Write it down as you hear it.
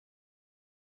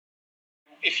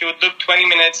if you would look 20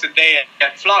 minutes a day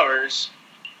at flowers,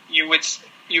 you would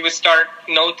start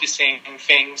noticing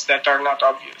things that are not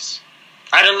obvious.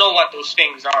 I don't know what those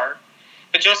things are,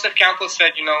 but Joseph Campbell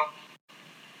said,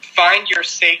 find your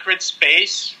sacred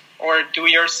space or do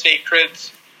your sacred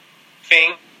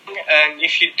thing, and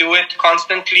if you do it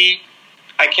constantly,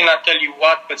 I cannot tell you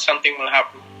what, but something will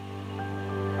happen.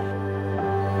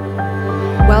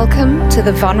 Welcome to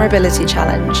the Vulnerability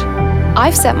Challenge.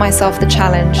 I've set myself the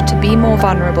challenge to be more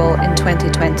vulnerable in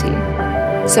 2020.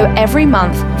 So every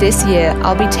month this year,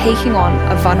 I'll be taking on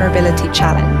a vulnerability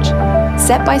challenge,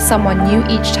 set by someone new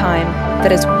each time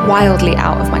that is wildly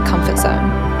out of my comfort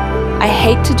zone. I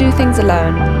hate to do things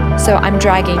alone, so I'm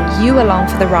dragging you along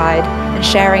for the ride and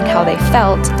sharing how they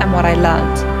felt and what I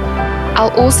learned.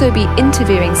 I'll also be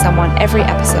interviewing someone every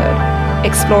episode,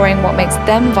 exploring what makes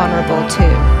them vulnerable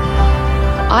too.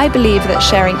 I believe that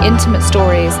sharing intimate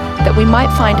stories that we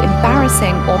might find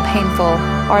embarrassing or painful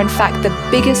are in fact the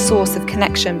biggest source of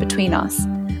connection between us,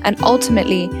 and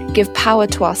ultimately give power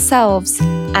to ourselves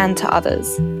and to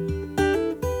others.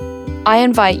 I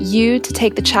invite you to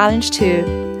take the challenge too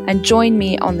and join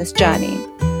me on this journey.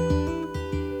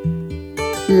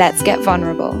 Let's get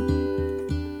vulnerable.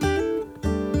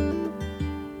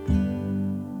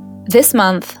 This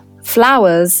month,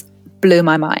 flowers blew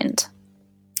my mind.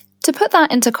 To put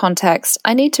that into context,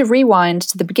 I need to rewind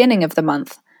to the beginning of the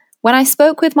month, when I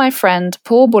spoke with my friend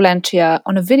Paul Bulencea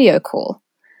on a video call.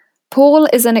 Paul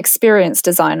is an experience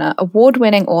designer,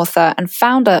 award-winning author, and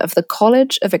founder of the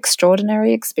College of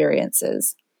Extraordinary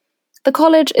Experiences. The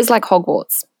college is like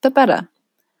Hogwarts, but better.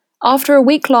 After a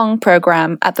week-long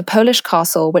program at the Polish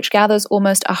castle, which gathers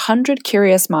almost 100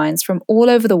 curious minds from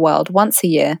all over the world once a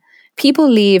year, people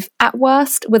leave, at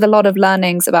worst, with a lot of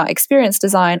learnings about experience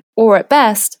design, or at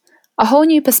best, a whole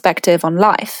new perspective on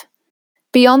life.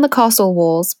 Beyond the castle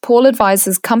walls, Paul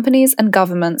advises companies and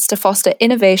governments to foster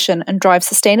innovation and drive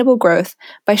sustainable growth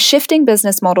by shifting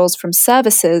business models from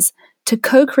services to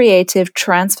co-creative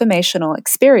transformational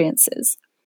experiences.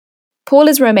 Paul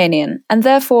is Romanian, and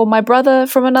therefore my brother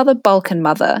from another Balkan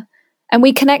mother, and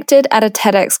we connected at a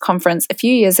TEDx conference a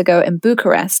few years ago in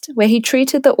Bucharest, where he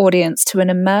treated the audience to an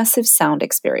immersive sound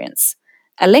experience.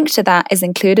 A link to that is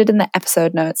included in the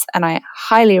episode notes, and I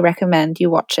highly recommend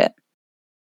you watch it.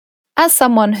 As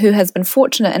someone who has been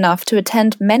fortunate enough to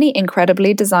attend many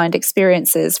incredibly designed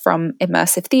experiences, from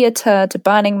immersive theatre to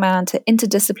Burning Man to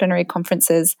interdisciplinary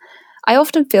conferences, I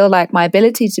often feel like my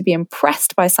ability to be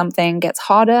impressed by something gets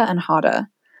harder and harder.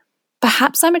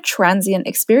 Perhaps I'm a transient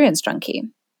experience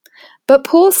junkie. But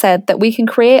Paul said that we can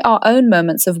create our own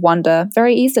moments of wonder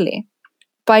very easily,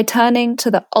 by turning to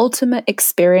the ultimate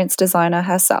experience designer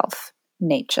herself,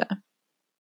 nature.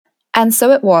 And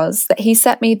so it was that he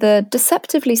set me the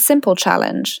deceptively simple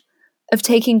challenge of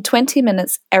taking 20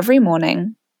 minutes every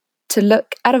morning to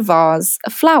look at a vase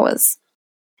of flowers.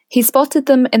 He spotted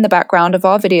them in the background of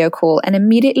our video call and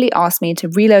immediately asked me to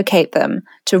relocate them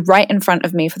to right in front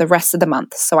of me for the rest of the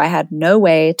month, so I had no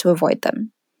way to avoid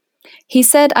them. He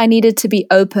said I needed to be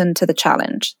open to the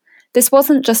challenge. This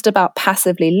wasn't just about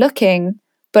passively looking,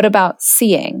 but about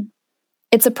seeing.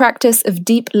 It's a practice of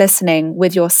deep listening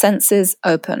with your senses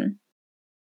open.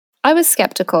 I was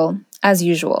skeptical, as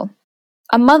usual.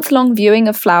 A month-long viewing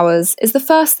of flowers is the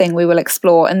first thing we will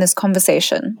explore in this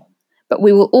conversation, but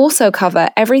we will also cover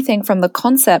everything from the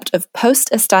concept of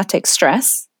post-ecstatic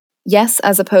stress, yes,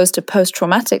 as opposed to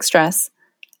post-traumatic stress,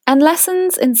 and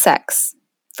lessons in sex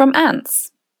from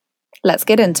ants. Let's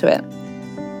get into it.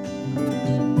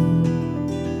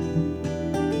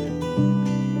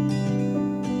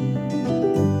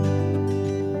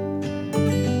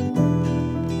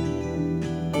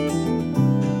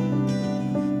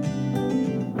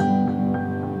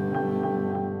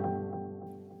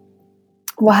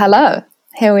 Well, hello.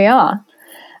 Here we are.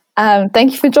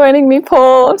 Thank you for joining me,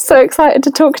 Paul. I'm so excited to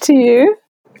talk to you.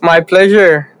 My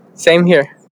pleasure. Same here.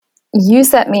 You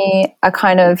set me a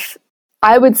kind of,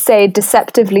 I would say,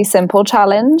 deceptively simple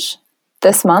challenge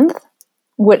this month,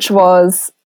 which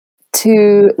was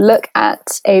to look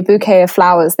at a bouquet of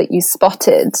flowers that you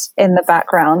spotted in the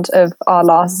background of our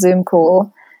last Zoom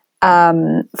call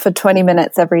for 20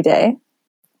 minutes every day.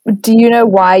 Do you know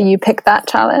why you picked that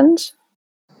challenge?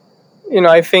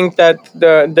 I think that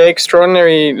the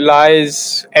extraordinary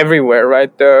lies everywhere,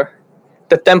 right? The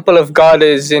temple of God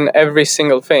is in every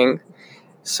single thing.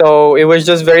 So it was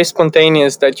just very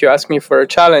spontaneous that you asked me for a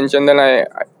challenge. And then I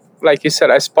like you said,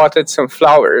 I spotted some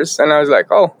flowers and I was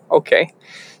like, oh, okay.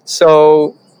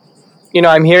 So,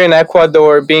 I'm here in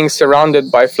Ecuador being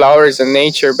surrounded by flowers and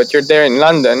nature, but you're there in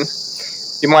London.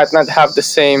 You might not have the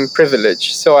same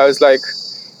privilege. So I was like,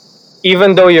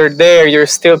 even though you're there, you're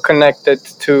still connected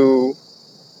to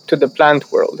the plant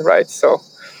world, right? So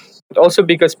also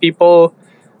because people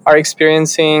are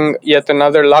experiencing yet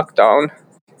another lockdown,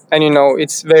 and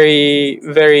it's very,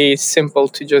 very simple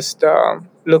to just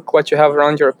look what you have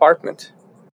around your apartment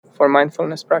for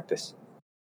mindfulness practice.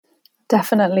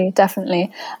 Definitely,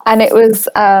 definitely. And it was,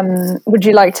 would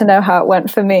you like to know how it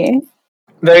went for me?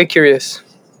 Very curious.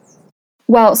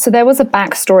 Well, so there was a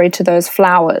backstory to those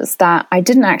flowers that I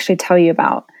didn't actually tell you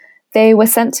about. They were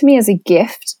sent to me as a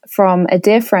gift from a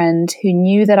dear friend who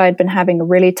knew that I'd been having a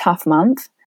really tough month.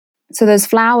 So those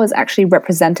flowers actually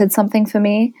represented something for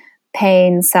me: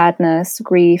 pain, sadness,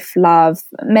 grief, love.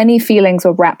 Many feelings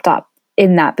were wrapped up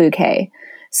in that bouquet.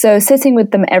 So sitting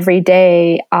with them every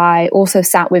day, I also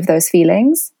sat with those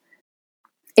feelings.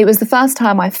 It was the first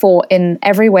time I fought in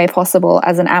every way possible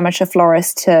as an amateur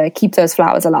florist to keep those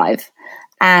flowers alive.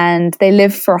 And they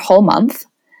lived for a whole month.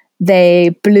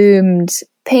 They bloomed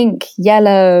pink,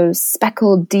 yellow,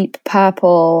 speckled deep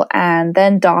purple, and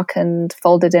then darkened,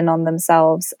 folded in on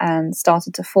themselves, and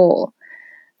started to fall.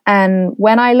 And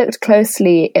when I looked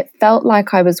closely, it felt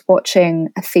like I was watching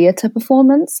a theatre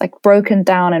performance, like broken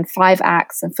down in 5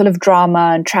 acts and full of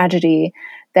drama and tragedy.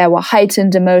 There were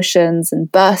heightened emotions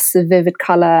and bursts of vivid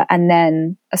colour, and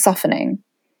then a softening.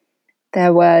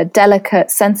 There were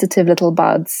delicate, sensitive little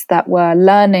buds that were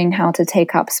learning how to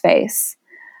take up space.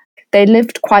 They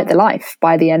lived quite the life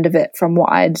by the end of it, from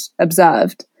what I'd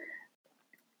observed.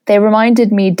 They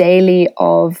reminded me daily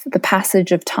of the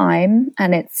passage of time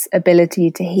and its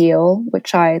ability to heal,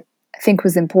 which I think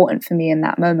was important for me in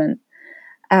that moment.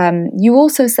 You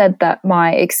also said that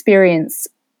my experience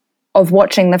of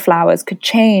watching the flowers could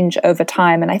change over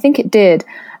time, and I think it did.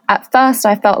 At first,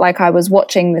 I felt like I was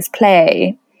watching this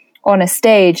play on a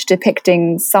stage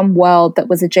depicting some world that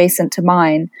was adjacent to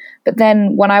mine. But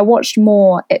then when I watched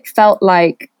more, it felt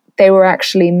like they were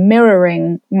actually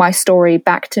mirroring my story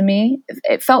back to me.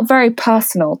 It felt very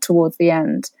personal towards the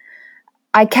end.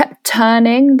 I kept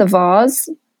turning the vase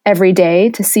every day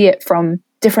to see it from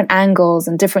different angles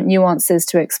and different nuances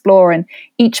to explore, and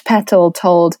each petal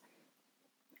told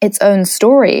its own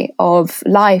story of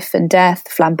life and death,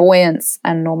 flamboyance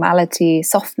and normality,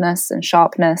 softness and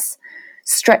sharpness,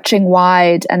 stretching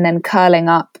wide and then curling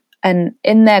up. And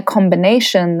in their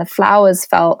combination, the flowers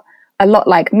felt a lot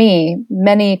like me,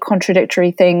 many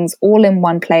contradictory things all in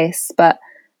one place, but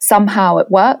somehow it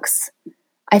works.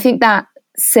 I think that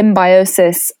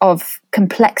symbiosis of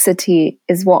complexity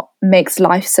is what makes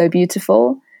life so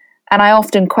beautiful. And I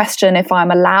often question if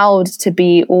I'm allowed to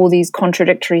be all these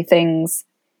contradictory things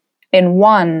in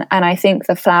one. And I think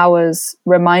the flowers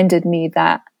reminded me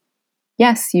that,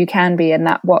 yes, you can be, and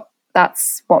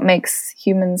that's what makes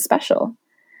humans special.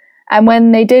 And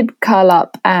when they did curl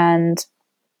up and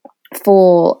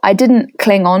fall, I didn't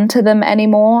cling on to them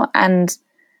anymore. And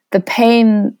the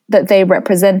pain that they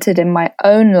represented in my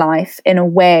own life, in a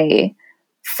way,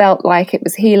 felt like it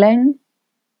was healing.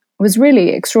 It was really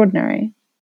extraordinary.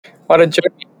 What a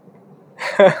journey.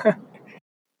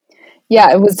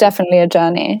 Yeah, it was definitely a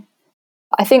journey.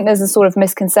 I think there's a sort of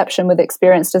misconception with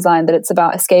experience design that it's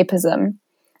about escapism.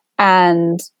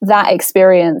 And that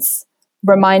experience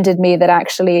reminded me that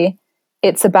actually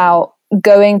it's about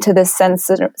going to this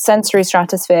sensory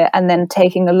stratosphere and then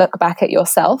taking a look back at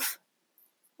yourself.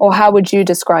 Or how would you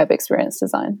describe experience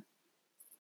design?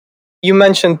 You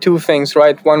mentioned 2 things,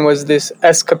 right? One was this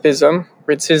escapism,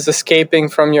 which is escaping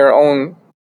from your own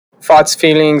thoughts,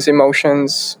 feelings,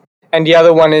 emotions. And the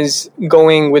other one is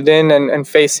going within and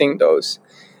facing those.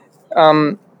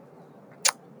 In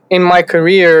my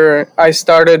career, I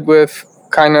started with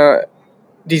kind of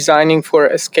designing for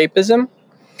escapism,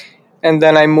 and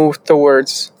then I moved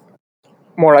towards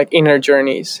more like inner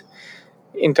journeys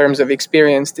in terms of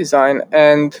experience design.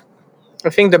 And I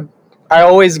think I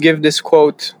always give this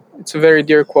quote. It's a very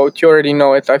dear quote. You already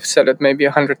know it. I've said it maybe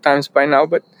 100 times by now,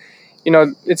 but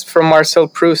it's from Marcel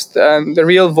Proust. The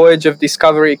real voyage of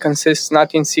discovery consists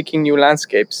not in seeking new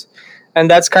landscapes. And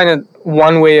that's kind of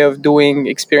one way of doing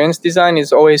experience design,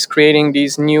 is always creating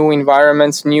these new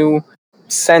environments, new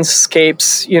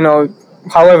sensescapes,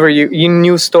 however you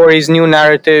new stories, new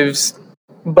narratives.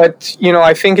 But,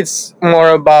 I think it's more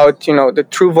about, the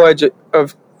true voyage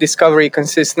of discovery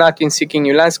consists not in seeking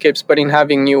new landscapes, but in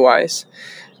having new eyes.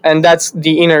 And that's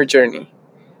the inner journey.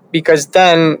 Because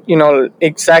then,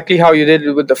 exactly how you did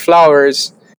it with the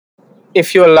flowers,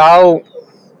 if you allow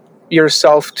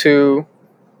yourself to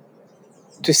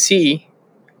see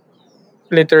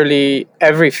literally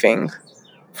everything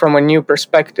from a new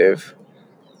perspective,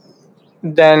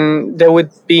 then there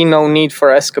would be no need for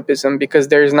escapism, because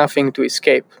there is nothing to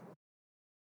escape.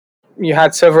 you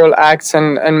had several acts,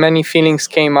 and many feelings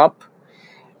came up,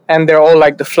 and they're all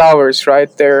like the flowers, right?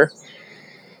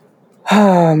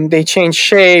 They change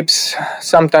shapes.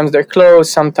 Sometimes they're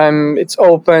closed. Sometimes it's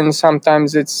open.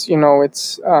 Sometimes it's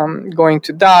going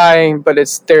to die. But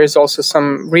there's also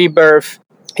some rebirth.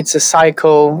 It's a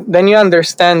cycle. Then you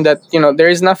understand that there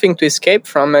is nothing to escape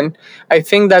from, and I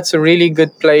think that's a really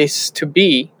good place to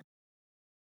be.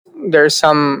 There's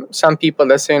some people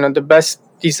that say the best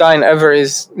design ever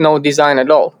is no design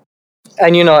at all.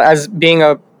 And as being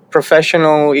a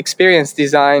professional, experienced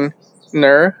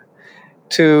designer,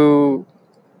 to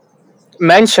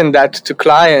mention that to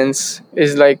clients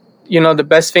is like, the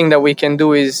best thing that we can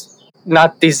do is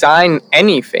not design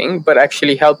anything, but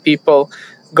actually help people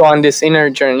go on this inner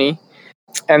journey,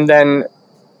 and then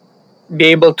be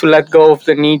able to let go of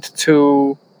the need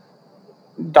to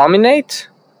dominate.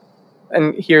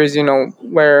 And here's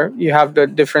where you have the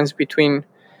difference between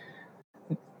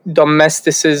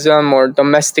domesticism or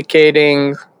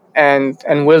domesticating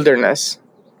and wilderness,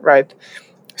 right?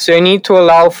 So you need to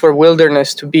allow for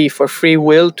wilderness to be, for free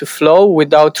will to flow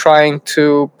without trying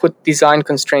to put design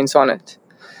constraints on it.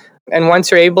 And once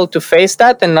you're able to face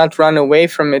that and not run away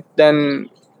from it, then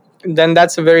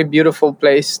that's a very beautiful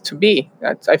place to be.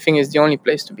 That, I think, is the only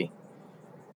place to be.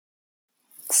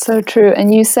 So true.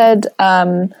 And you said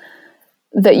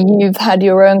that you've had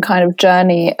your own kind of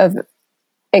journey of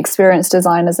experience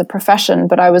design as a profession,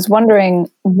 but I was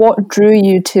wondering what drew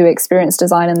you to experience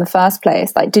design in the first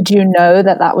place? Like, did you know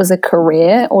that was a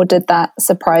career, or did that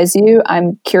surprise you?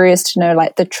 I'm curious to know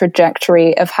like the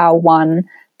trajectory of how one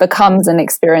becomes an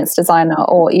experienced designer,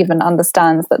 or even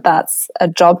understands that that's a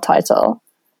job title.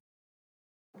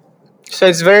 So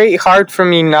it's very hard for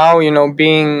me now,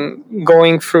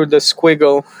 going through the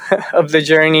squiggle of the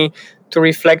journey, to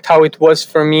reflect how it was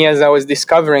for me as I was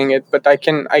discovering it. But I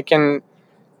can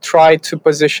try to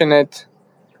position it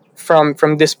from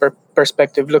this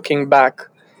perspective, looking back.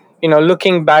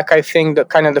 Looking back, I think that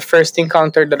kind of the first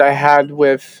encounter that I had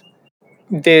with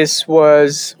this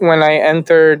was when I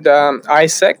entered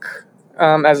ISEC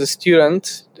as a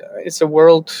student. It's a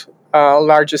world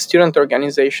largest student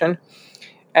organization,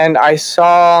 and I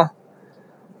saw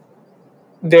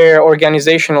their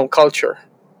organizational culture.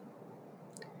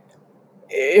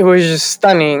 It was just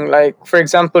stunning. Like, for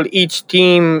example, each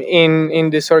team in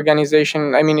this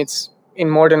organization, I mean, it's in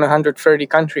more than 130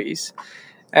 countries,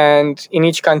 and in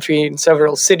each country, in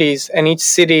several cities, and each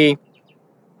city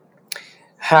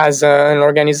has an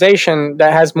organization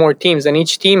that has more teams, and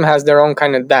each team has their own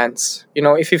kind of dance.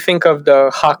 If you think of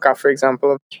the haka, for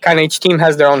example, kind of each team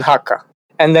has their own haka,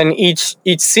 and then each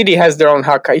city has their own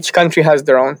haka, each country has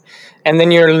their own, and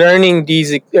then you're learning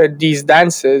these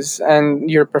dances and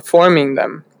you're performing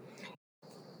them.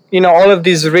 All of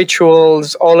these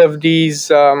rituals, all of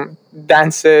these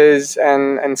dances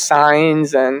and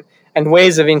signs and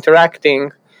ways of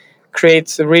interacting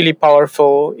creates a really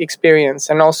powerful experience.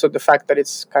 And also the fact that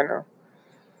it's kind of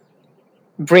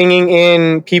bringing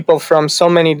in people from so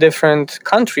many different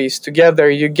countries together,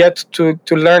 you get to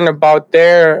learn about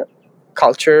their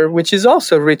culture, which is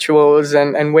also rituals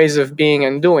and ways of being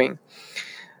and doing.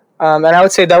 And I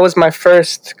would say that was my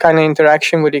first kind of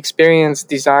interaction with experience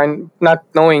design, not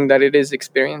knowing that it is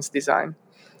experience design.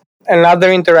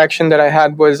 Another interaction that I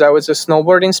had was I was a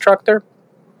snowboard instructor,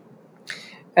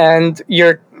 and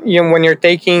when you're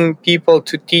taking people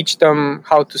to teach them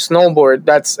how to snowboard,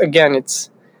 that's, again,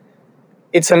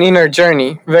 it's an inner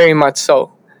journey, very much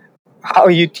so. How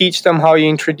you teach them, how you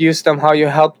introduce them, how you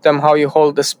help them, how you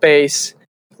hold the space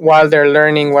while they're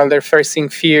learning, while they're facing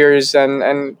fears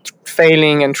and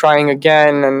failing and trying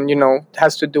again. And, it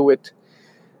has to do with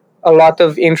a lot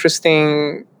of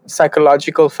interesting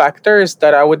psychological factors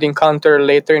that I would encounter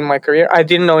later in my career. I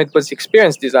didn't know it was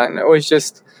experience design. It was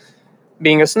just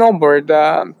being a snowboard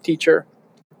teacher.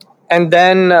 And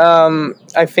then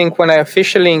I think when I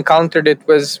officially encountered it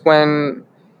was when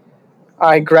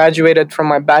I graduated from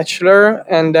my bachelor,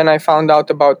 and then I found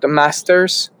out about the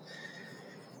master's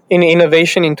in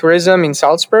innovation in tourism in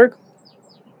Salzburg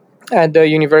at the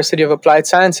University of Applied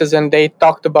Sciences, and they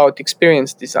talked about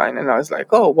experience design. And I was like,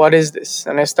 oh, what is this?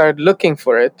 And I started looking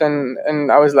for it,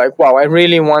 and I was like, wow, I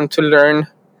really want to learn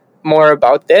more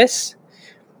about this.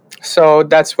 So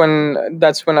that's when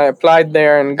I applied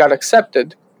there and got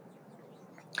accepted.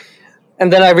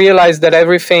 And then I realized that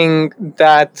everything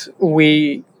that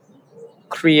we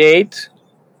create,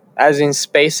 as in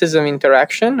spaces of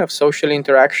interaction, of social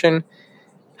interaction,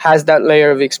 has that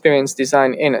layer of experience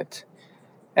design in it.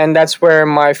 And that's where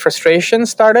my frustration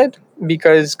started,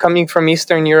 because coming from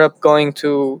Eastern Europe, going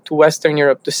to Western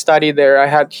Europe to study there, I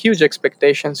had huge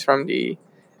expectations from the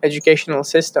educational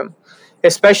system.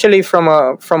 especially from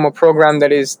a program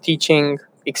that is teaching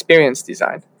experience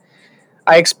design.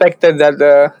 I expected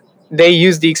that they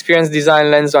use the experience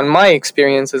design lens on my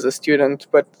experience as a student,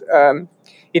 but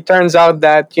it turns out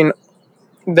that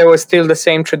there was still the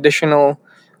same traditional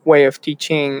way of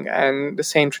teaching and the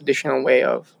same traditional way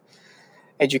of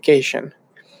education.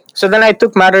 So then I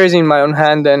took matters in my own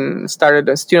hand and started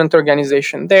a student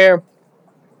organization there,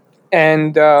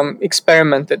 and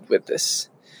experimented with this,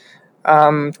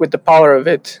 with the power of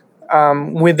it,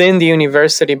 within the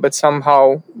university, but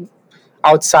somehow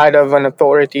outside of an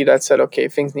authority that said, okay,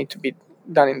 things need to be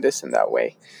done in this and that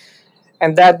way.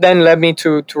 And that then led me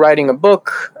to writing a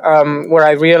book, where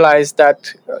I realized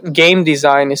that game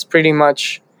design is pretty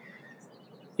much,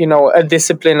 a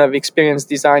discipline of experience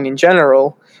design in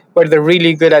general, where they're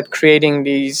really good at creating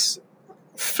these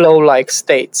flow-like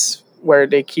states where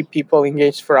they keep people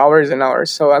engaged for hours and hours.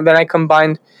 So and then I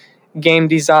combined game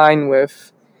design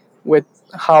with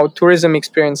how tourism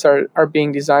experience are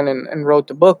being designed, and wrote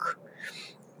the book.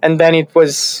 And then it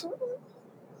was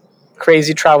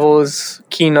crazy travels,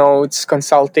 keynotes,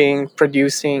 consulting,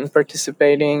 producing,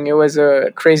 participating. It was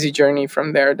a crazy journey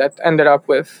from there that ended up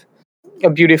with a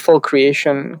beautiful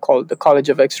creation called the College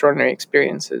of Extraordinary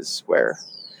Experiences, where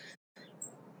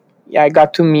I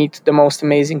got to meet the most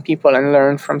amazing people and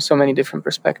learn from so many different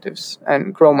perspectives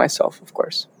and grow myself, of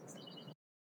course.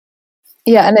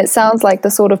 Yeah, and it sounds like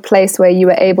the sort of place where you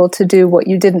were able to do what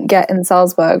you didn't get in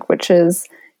Salzburg, which is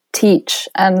teach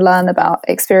and learn about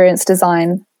experience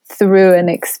design through an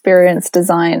experience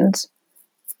designed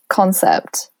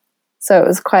concept. So it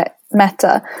was quite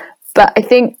meta. But I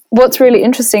think what's really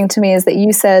interesting to me is that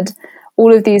you said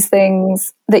all of these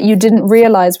things that you didn't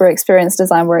realize were experience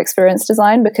design,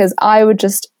 because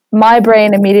my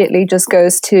brain immediately just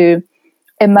goes to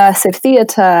immersive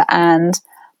theater and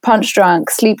Punch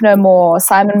Drunk, Sleep No More,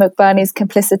 Simon McBurney's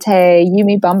Complicité,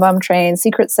 Yumi Bum Bum Train,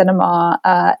 Secret Cinema,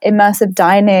 immersive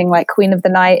dining like Queen of the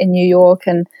Night in New York,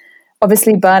 and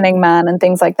obviously Burning Man and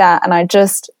things like that. And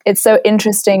it's so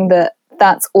interesting that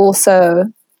that's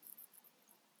also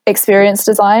experience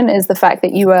design, is the fact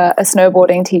that you were a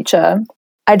snowboarding teacher.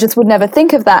 I just would never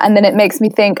think of that. And then it makes me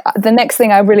think the next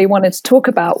thing I really wanted to talk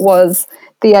about was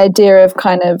the idea of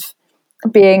kind of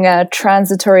being a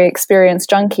transitory experience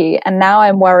junkie. And now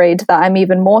I'm worried that I'm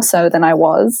even more so than I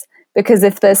was, because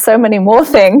if there's so many more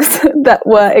things that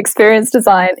were experience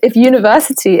design, if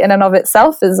university in and of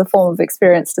itself is a form of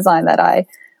experience design that I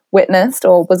witnessed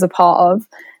or was a part of,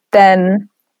 then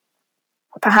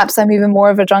perhaps I'm even more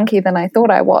of a junkie than I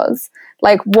thought I was.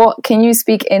 Like, what can you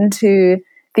speak into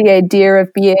the idea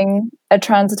of being a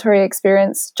transitory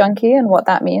experience junkie and what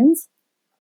that means?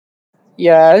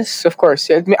 Yes, of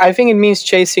course. I think it means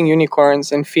chasing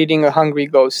unicorns and feeding a hungry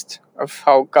ghost, of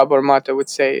how Gabor Mate would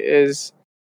say, is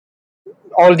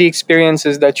all the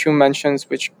experiences that you mentioned,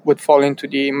 which would fall into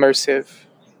the immersive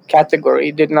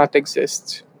category, did not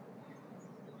exist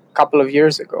a couple of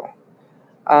years ago.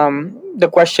 The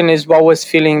question is, what was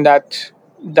filling that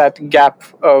gap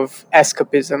of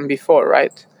escapism before,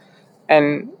 right?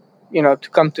 And to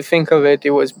come to think of it,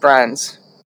 it was brands,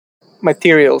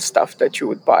 material stuff that you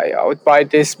would buy. I would buy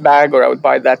this bag, or I would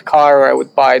buy that car, or I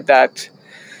would buy that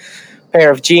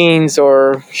pair of jeans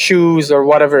or shoes or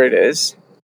whatever it is.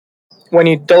 When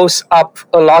you dose up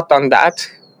a lot on that,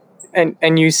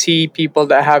 and you see people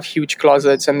that have huge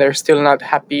closets and they're still not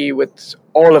happy with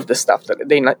all of the stuff, that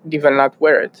they even not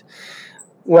wear it.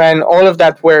 When all of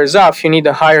that wears off, you need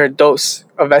a higher dose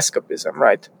of escapism,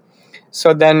 right?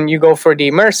 So then you go for the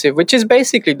immersive, which is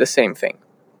basically the same thing.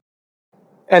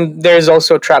 And there's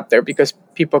also a trap there, because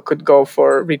people could go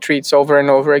for retreats over and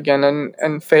over again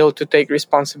and fail to take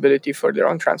responsibility for their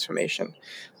own transformation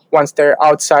once they're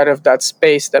outside of that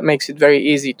space that makes it very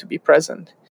easy to be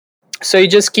present. So you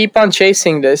just keep on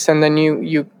chasing this, and then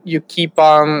you keep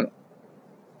on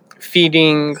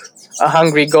feeding a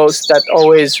hungry ghost that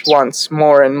always wants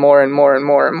more and more and more and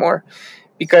more and more.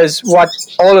 Because what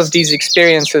all of these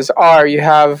experiences are, you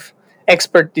have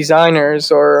expert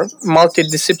designers or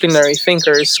multidisciplinary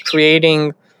thinkers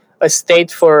creating a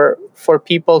state for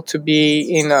people to be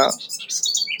in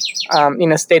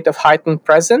a state of heightened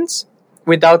presence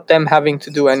without them having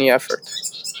to do any effort.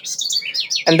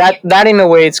 And that in a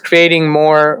way, it's creating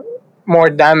more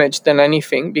damage than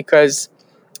anything, because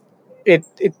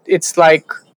it's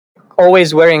like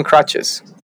always wearing crutches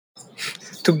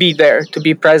to be there, to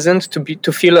be present,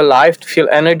 to feel alive, to feel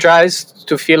energized,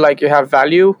 to feel like you have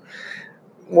value,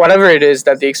 whatever it is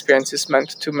that the experience is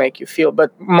meant to make you feel.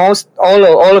 But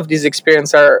all of these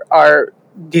experiences are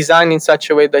designed in such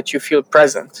a way that you feel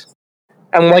present.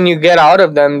 And when you get out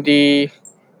of them, the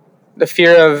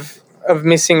fear of of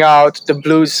missing out, the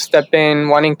blues step in,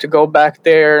 wanting to go back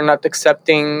there, not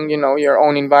accepting, your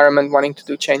own environment, wanting to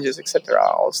do changes, etc.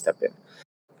 All step in.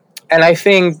 And I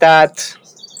think that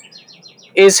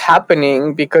is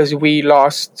happening because we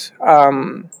lost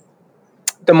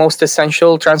the most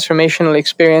essential transformational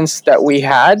experience that we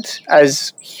had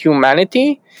as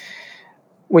humanity,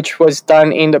 which was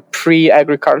done in the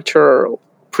pre-agricultural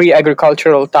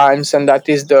times, and that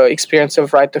is the experience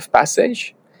of rite of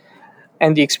passage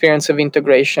and the experience of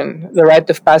integration. The rite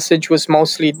of passage was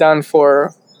mostly done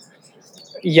for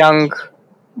young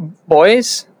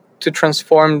boys to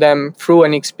transform them through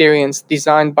an experience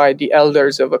designed by the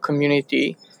elders of a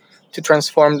community to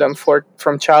transform them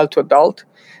from child to adult.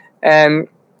 And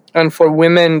for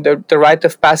women, the rite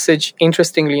of passage,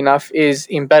 interestingly enough, is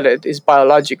embedded, is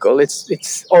biological.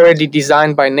 It's already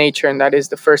designed by nature, and that is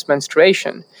the first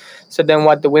menstruation. So then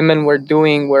what the women were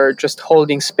doing were just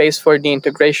holding space for the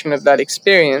integration of that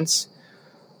experience,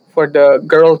 for the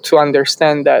girl to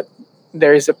understand that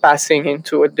there is a passing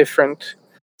into a different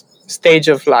stage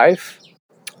of life,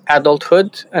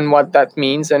 adulthood, and what that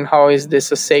means, and how is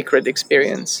this a sacred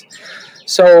experience.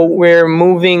 So we're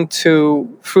moving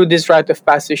through this rite of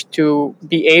passage to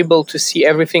be able to see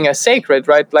everything as sacred,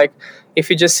 right? Like if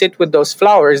you just sit with those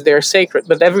flowers, they're sacred,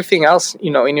 but everything else,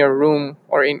 in your room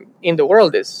or in the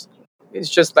world it's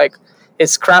just like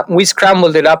we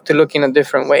scrambled it up to look in a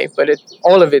different way, but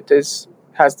all of it has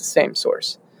the same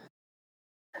source.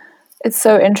 It's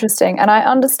so interesting. And I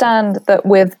understand that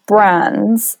with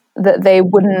brands that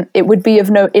it would be of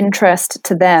no interest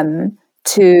to them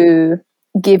to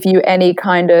give you any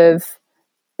kind of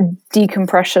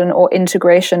decompression or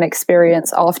integration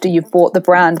experience after you've bought the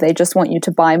brand. They just want you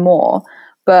to buy more.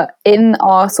 But in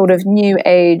our sort of new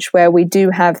age where we do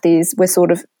have we're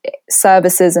sort of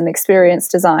services and experience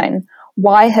design,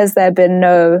 why has there been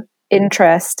no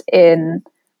interest in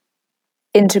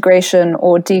integration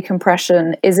or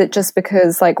decompression? Is it just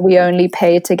because we only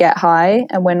pay to get high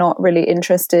and we're not really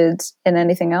interested in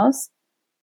anything else?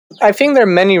 I think there are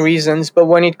many reasons, but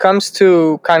when it comes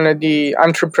to kind of the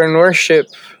entrepreneurship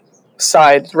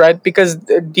side, right? Because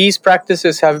these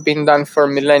practices have been done for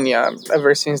millennia,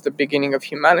 ever since the beginning of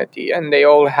humanity, and they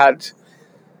all had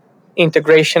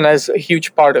integration as a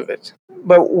huge part of it.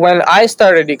 But when I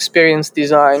started experience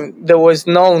design, there was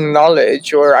no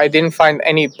knowledge, or I didn't find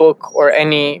any book or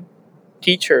any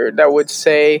teacher that would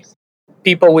say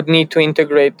people would need to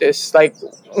integrate this. Like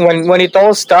when it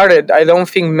all started, I don't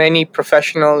think many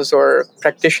professionals or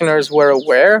practitioners were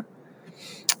aware.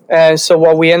 And so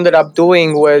what we ended up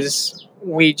doing was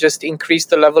we just increased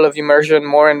the level of immersion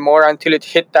more and more until it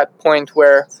hit that point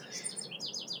where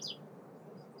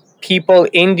people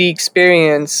in the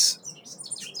experience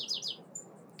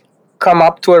come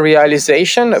up to a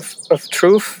realization of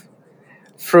truth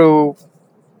through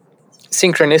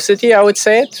synchronicity, I would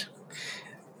say it.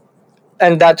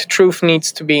 And that truth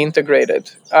needs to be integrated.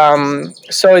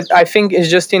 I think it's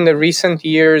just in the recent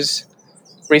year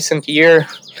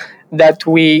that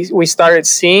we started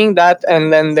seeing that,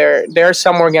 and then there are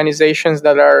some organizations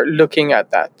that are looking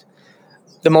at that,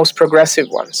 the most progressive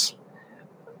ones.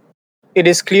 It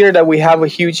is clear that we have a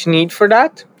huge need for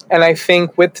that, and I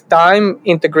think with time,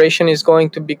 integration is going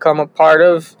to become a part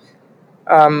of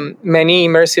many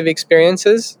immersive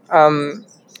experiences.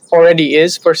 Already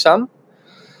is for some.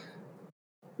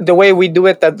 The way we do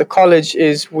it at the college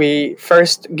is we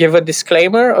first give a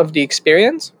disclaimer of the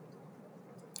experience,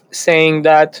 saying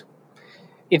that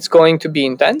it's going to be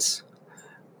intense.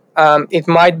 It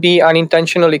might be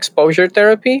unintentional exposure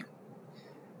therapy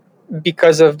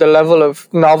because of the level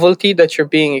of novelty that you're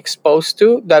being exposed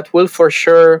to, that will for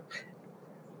sure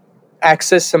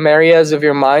access some areas of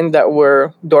your mind that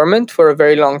were dormant for a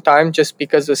very long time, just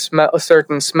because a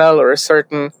certain smell or a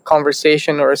certain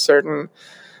conversation or a certain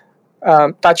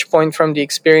touch point from the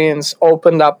experience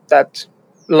opened up that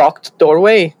locked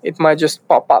doorway. It might just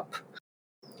pop up.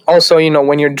 Also,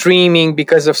 when you're dreaming,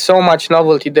 because of so much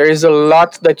novelty, there is a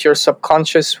lot that your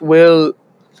subconscious will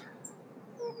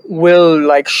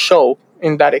show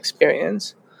in that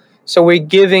experience. So we're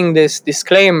giving this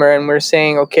disclaimer and we're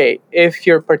saying, okay, if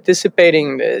you're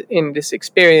participating in this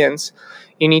experience,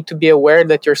 you need to be aware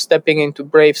that you're stepping into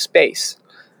brave space.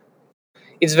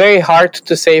 It's very hard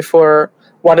to say for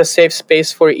what a safe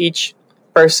space for each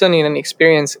person in an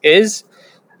experience is.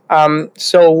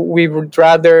 So we would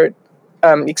rather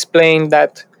explain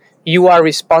that you are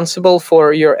responsible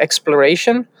for your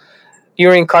exploration.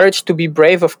 You're encouraged to be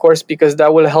brave, of course, because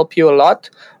that will help you a lot.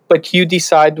 But you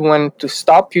decide when to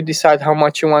stop. You decide how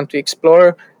much you want to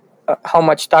explore, how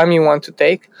much time you want to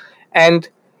take. And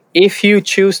if you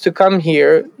choose to come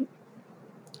here,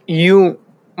 you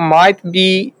might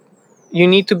be you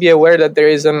need to be aware that there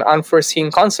is an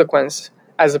unforeseen consequence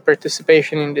as a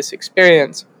participation in this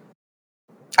experience.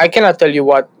 I cannot tell you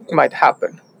what might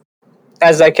happen,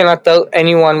 as I cannot tell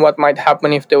anyone what might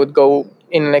happen if they would go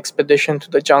in an expedition to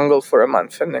the jungle for a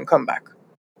month and then come back.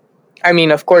 I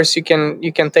mean, of course, you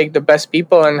can take the best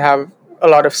people and have a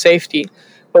lot of safety,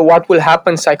 but what will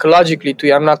happen psychologically to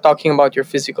you? I'm not talking about your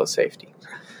physical safety,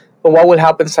 but what will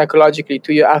happen psychologically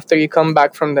to you after you come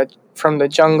back from the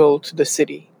jungle to the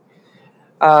city?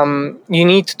 You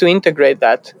need to integrate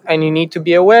that, and you need to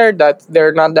be aware that there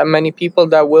are not that many people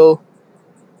that will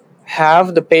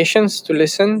have the patience to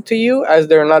listen to you, as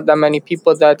there are not that many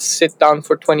people that sit down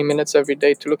for 20 minutes every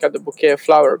day to look at the bouquet of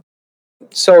flowers.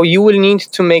 So you will need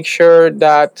to make sure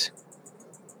that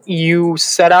you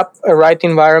set up a right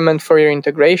environment for your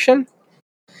integration,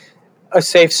 a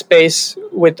safe space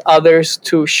with others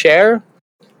to share,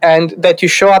 and that you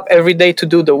show up every day to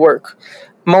do the work.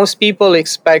 Most people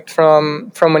expect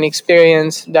from an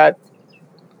experience that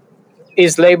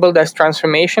is labeled as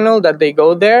transformational that they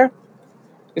go there,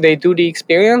 they do the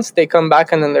experience, they come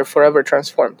back, and then they're forever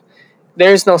transformed.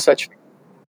 There is no such thing.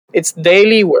 It's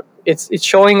daily work. It's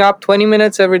showing up 20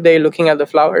 minutes every day looking at the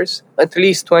flowers, at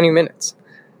least 20 minutes.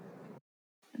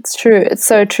 It's true. It's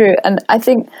so true. And I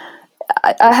think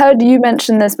I heard you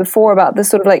mention this before about this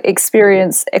sort of like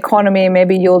experience economy.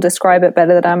 Maybe you'll describe it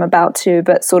better than I'm about to,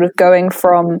 but sort of going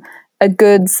from a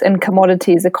goods and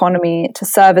commodities economy to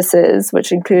services,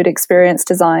 which include experience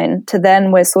design, to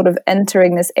then we're sort of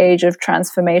entering this age of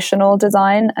transformational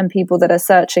design and people that are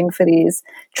searching for these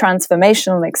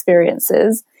transformational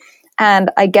experiences.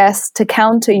 And I guess to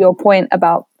counter your point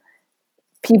about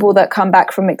people that come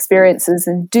back from experiences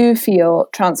and do feel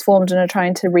transformed and are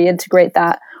trying to reintegrate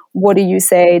that, what do you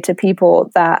say to people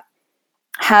that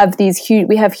have these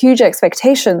huge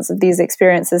expectations of these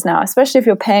experiences now, especially if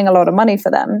you're paying a lot of money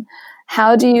for them?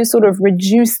 How do you sort of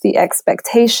reduce the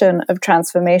expectation of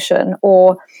transformation?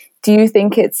 Or do you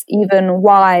think it's even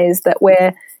wise that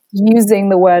we're using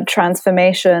the word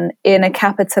transformation in a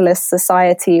capitalist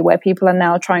society where people are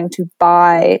now trying to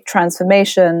buy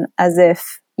transformation as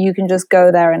if you can just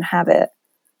go there and have it?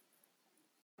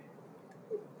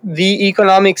 The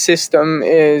economic system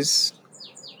is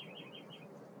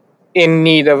in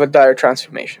need of a dire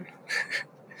transformation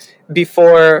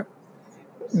before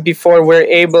we're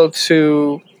able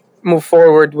to move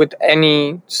forward with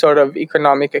any sort of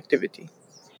economic activity.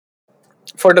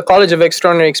 For the College of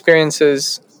Extraordinary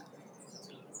Experiences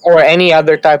or any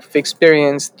other type of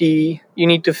experience, you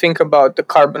need to think about the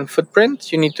carbon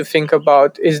footprint. You need to think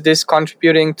about, is this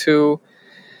contributing to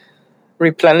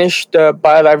replenish the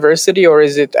biodiversity, or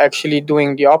is it actually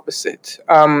doing the opposite?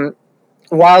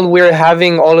 While we're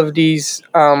having all of these,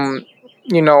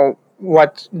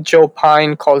 what Joe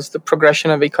Pine calls the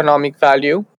progression of economic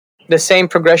value, the same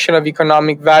progression of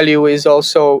economic value is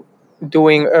also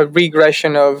doing a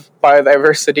regression of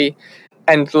biodiversity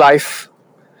and life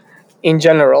in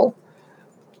general.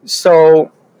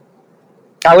 So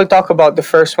I will talk about the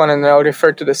first one and then I'll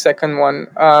refer to the second one.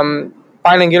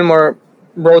 Pine and Gilmore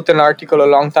wrote an article a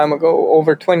long time ago,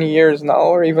 over 20 years now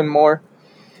or even more,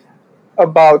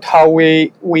 about how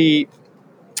the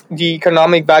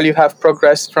economic value have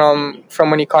progressed from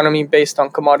an economy based on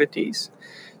commodities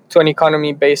to an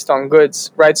economy based on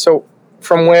goods, right? So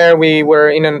from where we were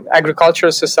in an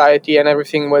agricultural society and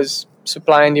everything was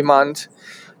supply and demand,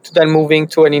 to then moving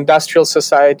to an industrial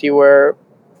society where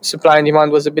supply and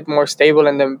demand was a bit more stable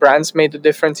and then brands made the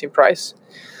difference in price,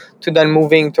 to then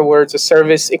moving towards a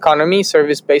service-based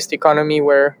economy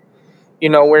where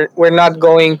we're not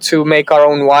going to make our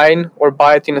own wine or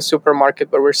buy it in a supermarket,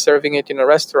 but we're serving it in a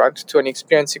restaurant, to an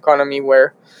experience economy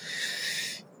where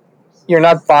you're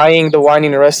not buying the wine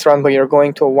in a restaurant, but you're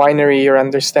going to a winery, you're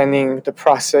understanding the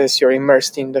process, you're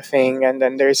immersed in the thing, and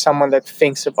then there is someone that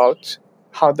thinks about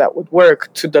how that would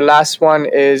work. To the last one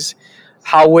is,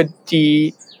 how would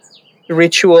the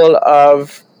ritual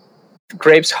of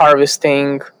grapes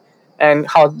harvesting and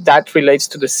how that relates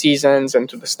to the seasons and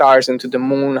to the stars and to the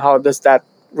moon, how does that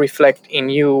reflect in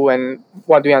you, and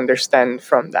what do we understand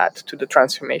from that to the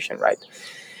transformation, right?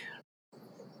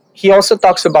 He also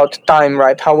talks about time,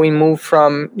 right? How we move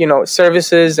from,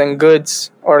 services and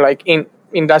goods, or like in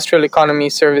industrial economy,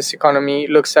 service economy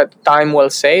looks at time well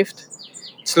saved.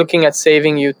 It's looking at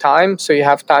saving you time so you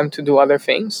have time to do other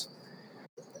things.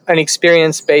 An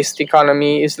experience-based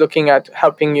economy is looking at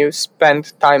helping you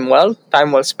spend time well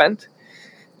spent.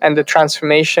 And the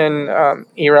transformation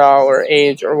era or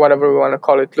age or whatever we want to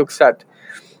call it looks at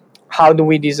how do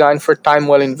we design for time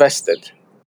well invested.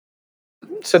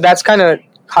 So that's kind of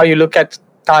how you look at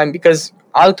time, because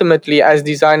ultimately as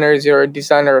designers, you're a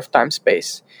designer of time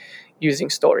space using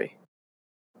story.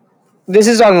 this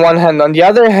is on one hand. On the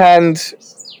other hand,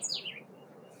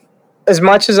 as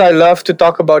much as I love to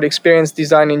talk about experience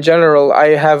design in general, I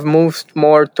have moved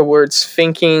more towards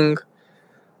thinking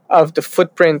of the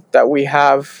footprint that we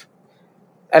have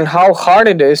and how hard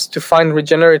it is to find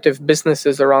regenerative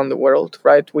businesses around the world,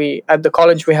 right? We at the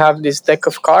college we have this deck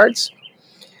of cards,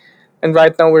 and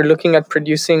right now we're looking at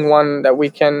producing one that we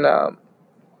can.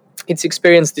 It's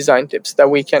experience design tips that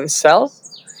we can sell,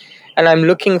 and I'm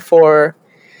looking for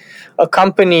a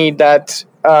company that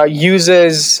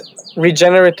uses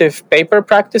regenerative paper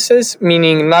practices,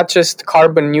 meaning not just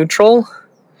carbon neutral,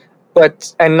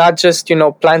 but and not just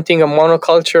planting a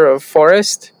monoculture of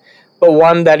forest, but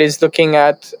one that is looking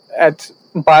at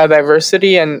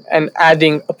biodiversity and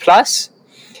adding a plus.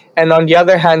 And on the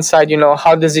other hand side,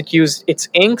 how does it use its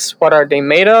inks? What are they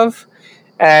made of?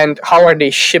 And how are they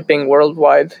shipping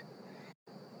worldwide?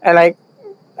 And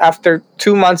after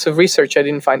 2 months of research, I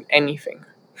didn't find anything.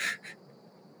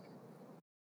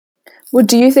 Well,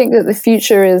 do you think that the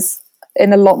future is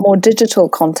in a lot more digital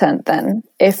content then?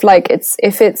 If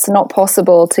it's not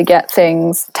possible to get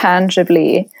things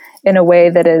tangibly in a way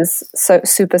that is so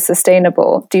super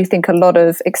sustainable, do you think a lot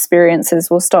of experiences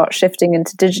will start shifting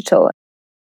into digital?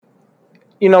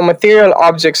 Material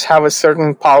objects have a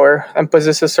certain power and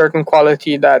possess a certain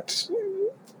quality that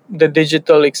the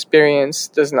digital experience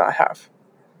does not have.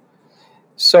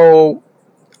 So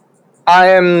I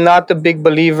am not a big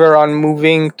believer on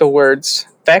moving towards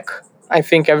tech. I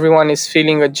think everyone is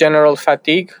feeling a general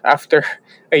fatigue after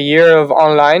a year of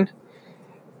online.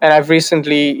 And I've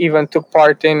recently even took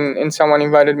part in someone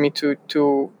invited me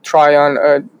to try on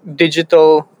a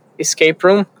digital escape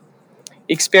room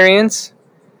experience.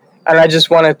 And I just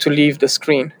wanted to leave the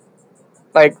screen.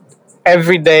 Like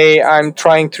every day I'm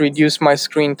trying to reduce my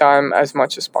screen time as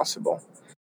much as possible.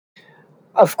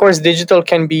 Of course, digital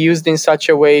can be used in such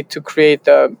a way to create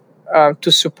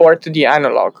to support the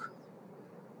analog.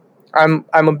 I'm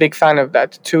a big fan of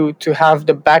that, to have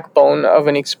the backbone of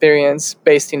an experience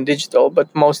based in digital,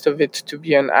 but most of it to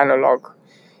be an analog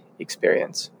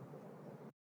experience.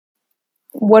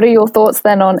 What are your thoughts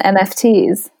then on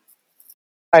NFTs?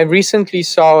 I recently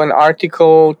saw an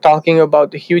article talking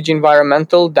about the huge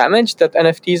environmental damage that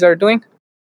NFTs are doing.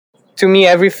 To me,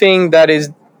 everything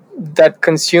that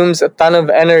consumes a ton of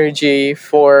energy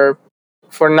for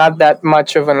not that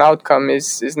much of an outcome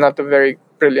is not a very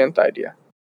brilliant idea.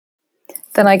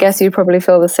 Then I guess you probably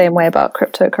feel the same way about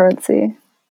cryptocurrency.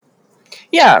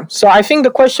 Yeah, so I think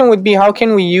the question would be how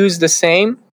can we use the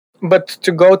same, but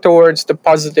to go towards the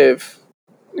positive,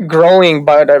 growing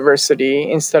biodiversity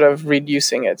instead of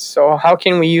reducing it. So how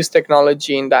can we use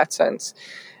technology in that sense?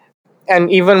 And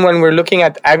even when we're looking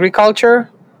at agriculture,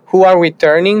 who are we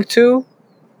turning to?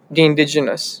 The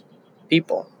indigenous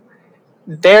people.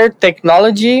 Their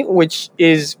technology, which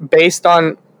is based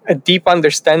on a deep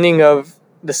understanding of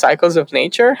the cycles of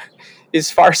nature,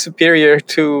 is far superior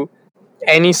to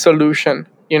any solution,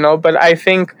 But I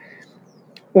think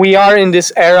we are in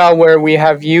this era where we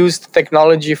have used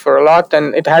technology for a lot,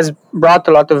 and it has brought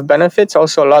a lot of benefits,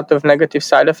 also a lot of negative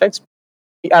side effects.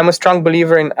 I'm a strong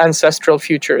believer in ancestral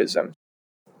futurism.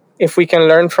 If we can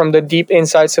learn from the deep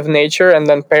insights of nature and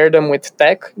then pair them with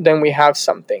tech, then we have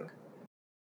something.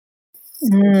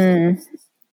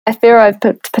 I fear I've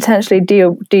potentially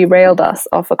derailed us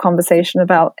off a conversation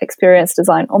about experience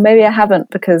design, or maybe I haven't,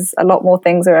 because a lot more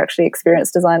things are actually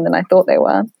experience design than I thought they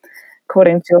were,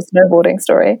 according to your snowboarding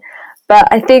story. But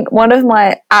I think one of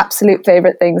my absolute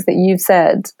favorite things that you've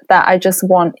said that I just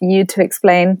want you to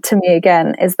explain to me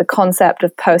again is the concept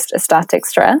of post-static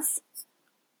stress.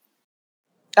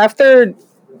 After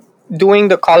doing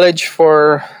the college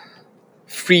for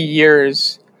 3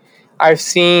 years, I've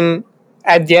seen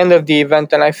at the end of the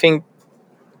event, and I think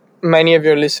many of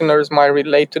your listeners might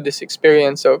relate to this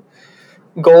experience of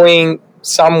going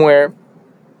somewhere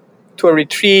to a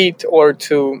retreat or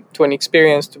to an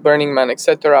experience, to Burning Man,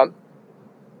 etc.,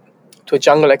 to a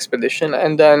jungle expedition.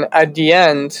 And then at the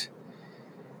end,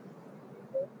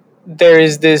 there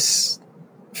is this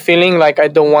feeling like I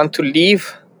don't want to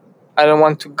leave. I don't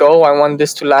want to go. I want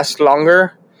this to last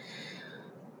longer.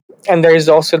 And there is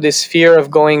also this fear of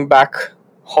going back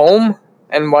home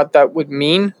and what that would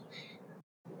mean.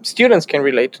 Students can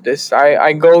relate to this.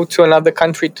 I go to another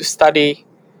country to study.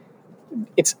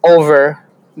 It's over.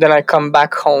 Then I come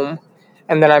back home.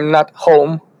 And then I'm not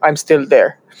home. I'm still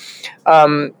there.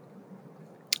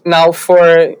 Now,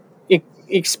 for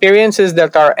experiences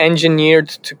that are engineered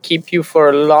to keep you for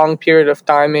a long period of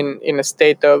time in a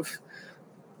state of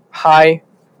high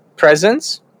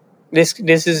presence, this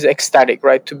is ecstatic,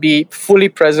 right? To be fully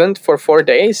present for 4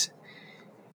 days,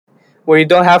 where you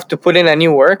don't have to put in any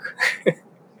work.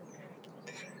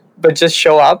 but just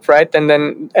show up, right? And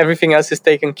then everything else is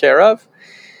taken care of.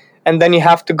 And then you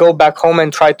have to go back home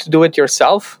and try to do it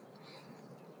yourself.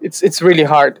 It's really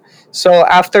hard. So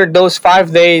after those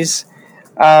 5 days,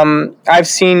 I've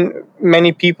seen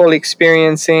many people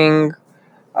experiencing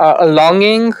a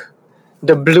longing,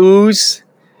 the blues,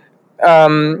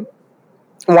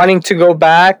 wanting to go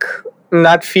back,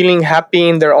 not feeling happy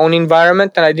in their own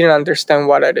environment, and I didn't understand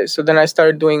what it is. So then I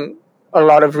started doing a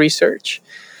lot of research,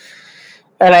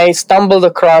 and I stumbled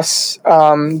across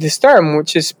this term,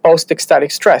 which is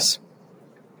post-ecstatic stress.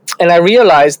 And I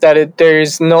realized that there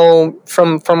is no,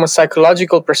 from a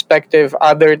psychological perspective,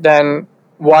 other than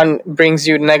one brings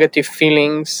you negative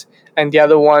feelings and the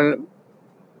other one,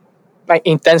 like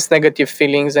intense negative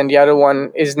feelings, and the other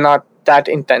one is not that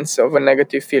intense of a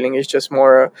negative feeling. It's just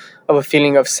more of a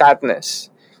feeling of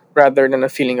sadness rather than a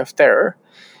feeling of terror,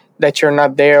 that you're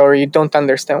not there or you don't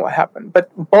understand what happened. But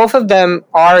both of them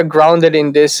are grounded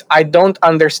in this: I don't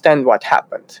understand what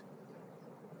happened.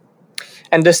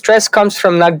 And the stress comes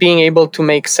from not being able to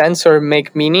make sense or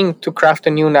make meaning, to craft a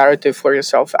new narrative for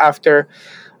yourself after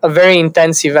a very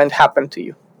intense event happened to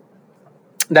you.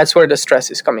 That's where the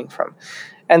stress is coming from.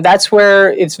 And that's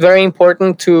where it's very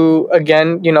important to,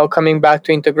 again, coming back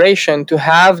to integration, to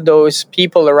have those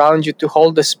people around you to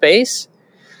hold the space,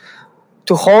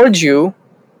 to hold you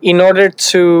in order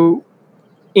to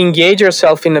engage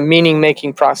yourself in a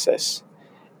meaning-making process.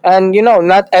 And,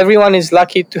 not everyone is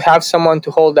lucky to have someone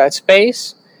to hold that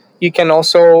space. You can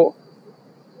also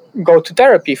go to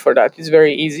therapy for that. It's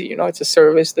very easy. It's a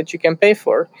service that you can pay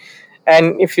for.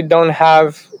 And if you don't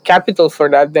have capital for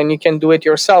that, then you can do it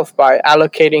yourself by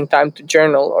allocating time to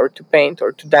journal or to paint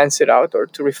or to dance it out or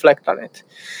to reflect on it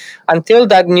until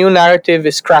that new narrative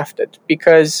is crafted.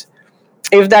 Because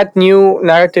if that new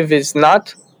narrative is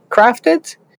not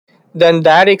crafted, then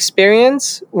that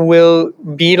experience will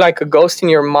be like a ghost in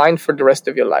your mind for the rest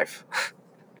of your life.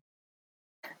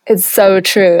 It's so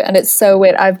true. And it's so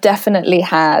weird. I've definitely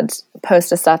had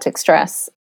post-ecstatic stress.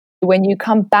 When you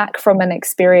come back from an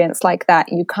experience like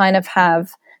that, you kind of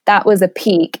have, that was a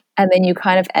peak, and then you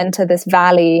kind of enter this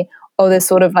valley, or this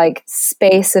sort of like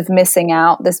space of missing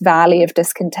out, this valley of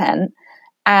discontent.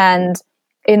 And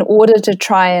in order to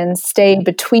try and stay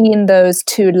between those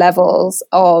two levels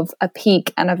of a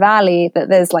peak and a valley, that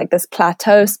there's like this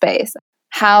plateau space.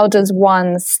 How does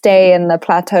one stay in the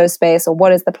plateau space, or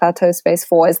what is the plateau space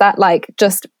for? Is that like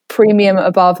just premium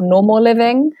above normal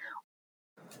living?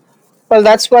 Well,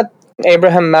 that's what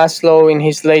Abraham Maslow in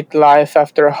his late life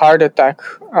after a heart attack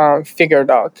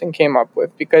figured out and came up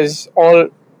with, because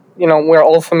we're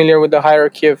all familiar with the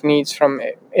hierarchy of needs from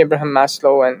Abraham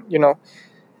Maslow, and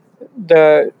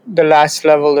the last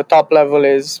level, the top level,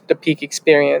 is the peak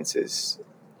experiences,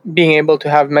 being able to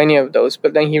have many of those.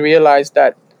 But then he realized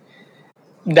that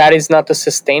is not a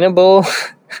sustainable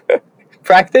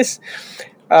practice.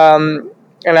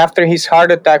 And after his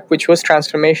heart attack, which was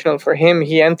transformational for him,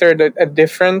 he entered a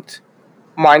different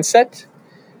mindset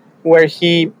where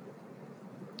he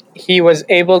was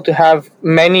able to have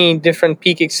many different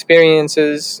peak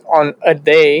experiences on a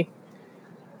day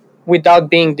without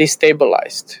being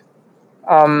destabilized.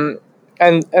 And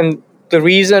the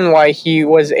reason why he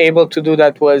was able to do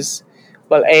that was,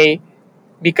 well,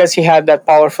 because he had that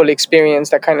powerful experience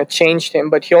that kind of changed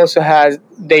him, but he also has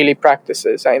daily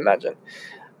practices, I imagine.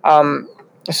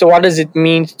 So what does it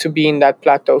mean to be in that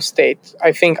plateau state?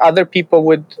 I think other people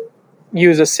would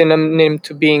use a synonym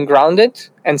to being grounded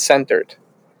and centered.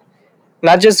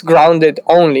 Not just grounded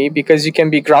only, because you can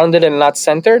be grounded and not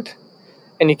centered,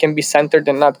 and you can be centered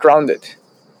and not grounded.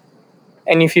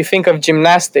 And if you think of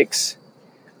gymnastics,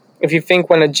 if you think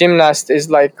when a gymnast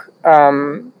is like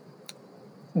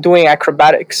doing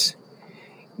acrobatics,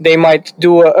 they might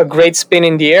do a great spin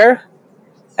in the air,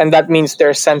 and that means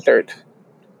they're centered.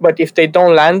 But if they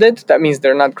don't land it, that means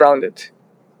they're not grounded.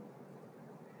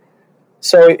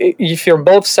 So if you're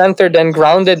both centered and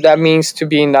grounded, that means to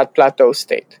be in that plateau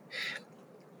state.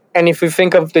 And if we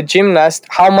think of the gymnast,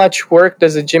 how much work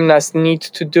does a gymnast need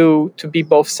to do to be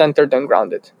both centered and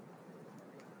grounded?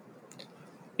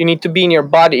 You need to be in your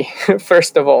body,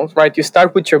 first of all, right? You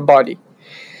start with your body.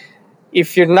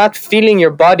 If you're not feeling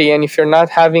your body, and if you're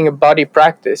not having a body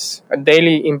practice, a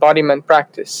daily embodiment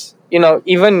practice,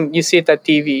 even you see it at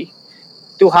TV,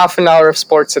 do half an hour of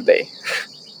sports a day.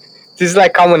 This is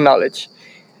like common knowledge.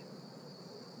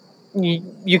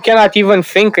 You cannot even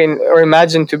think or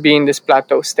imagine to be in this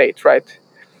plateau state, right?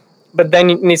 But then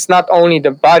it's not only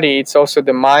the body, it's also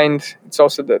the mind, it's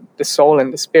also the soul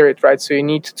and the spirit, right? So you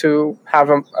need to have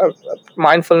a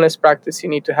mindfulness practice, you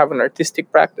need to have an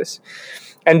artistic practice.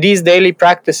 And these daily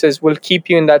practices will keep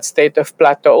you in that state of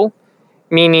plateau,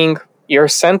 meaning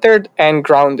you're centered and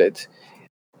grounded.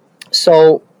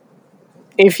 So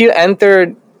if you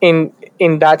enter in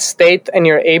that state and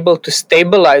you're able to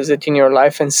stabilize it in your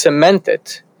life and cement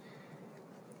it,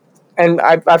 and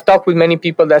I've talked with many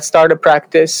people that start a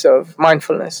practice of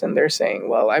mindfulness and they're saying,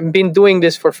 well, I've been doing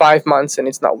this for 5 months and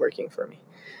it's not working for me.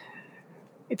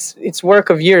 It's work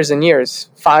of years and years,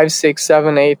 5, 6,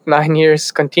 7, 8, 9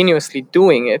 years continuously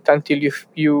doing it until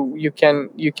you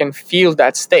can feel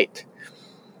that state.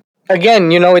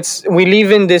 Again, it's we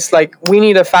live in this, like, we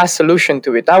need a fast solution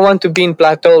to it. I want to be in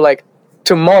plateau like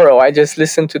tomorrow. I just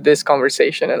listened to this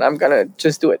conversation and I'm gonna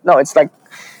just do it. No, it's like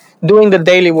doing the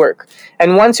daily work.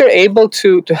 And once you're able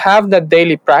to have that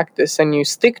daily practice and you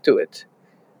stick to it,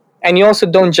 and you also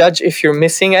don't judge if you're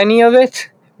missing any of it,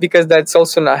 because that's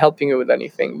also not helping you with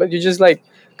anything, but you just like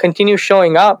continue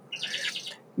showing up,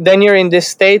 then you're in this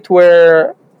state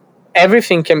where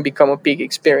everything can become a peak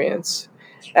experience.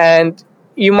 And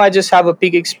you might just have a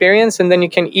peak experience and then you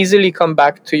can easily come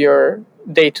back to your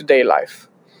day-to-day life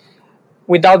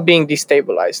without being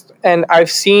destabilized. And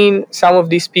I've seen some of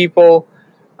these people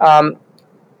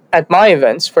at my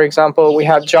events. For example, we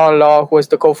had John Law, who was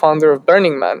the co-founder of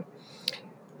Burning Man,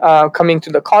 coming to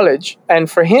the college.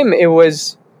 And for him, it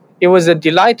was a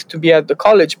delight to be at the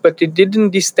college, but it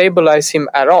didn't destabilize him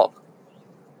at all.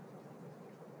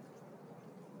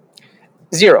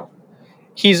 Zero.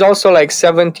 He's also like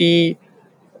 70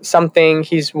 something.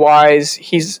 He's wise.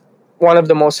 He's one of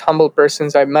the most humble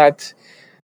persons I've met,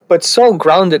 but so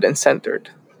grounded and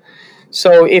centered.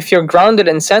 So if you're grounded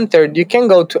and centered, you can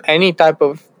go to any type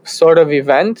of sort of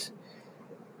event.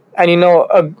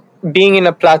 And being in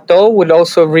a plateau would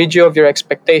also rid you of your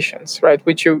expectations, right?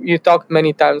 Which you talked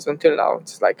many times until now.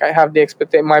 It's like, I have the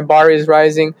expectation, my bar is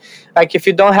rising. Like, if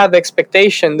you don't have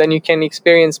expectation, then you can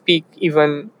experience peak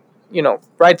even,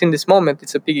 right in this moment,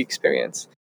 it's a peak experience.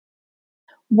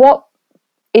 What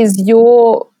is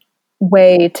your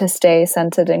way to stay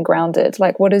centered and grounded?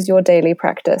 Like, what is your daily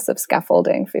practice of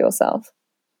scaffolding for yourself?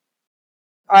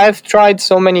 I've tried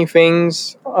so many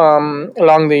things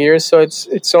along the years, so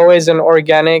it's always an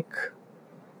organic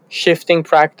shifting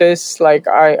practice. Like,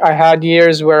 I had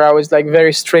years where I was like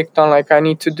very strict on, like, I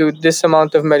need to do this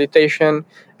amount of meditation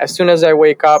as soon as I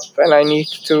wake up, and I need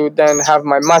to then have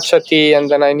my matcha tea, and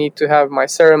then I need to have my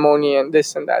ceremony and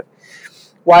this and that.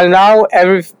 While now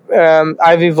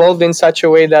I've evolved in such a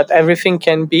way that everything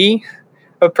can be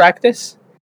a practice.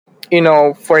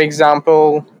 For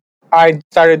example, I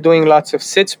started doing lots of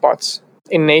sit spots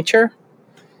in nature,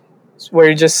 where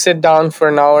you just sit down for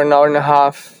an hour and a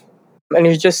half, and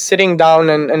you're just sitting down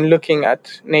and looking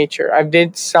at nature. I've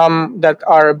did some that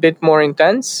are a bit more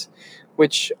intense,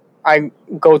 which I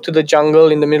go to the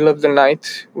jungle in the middle of the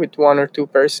night with 1 or 2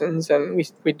 persons, and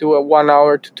we do a 1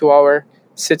 hour to 2 hour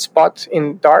sit spot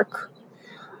in dark.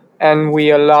 And we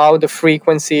allow the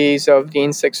frequencies of the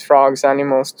insects, frogs,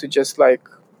 animals to just like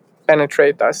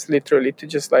penetrate us, literally, to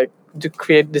just like to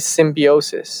create this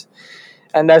symbiosis.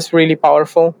 And that's really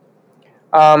powerful.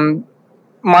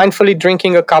 Mindfully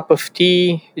drinking a cup of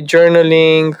tea,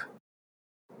 journaling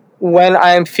when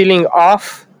I am feeling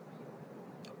off.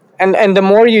 And the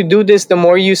more you do this, the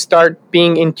more you start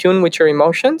being in tune with your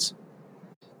emotions.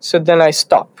 So then I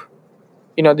stop.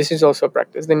 This is also a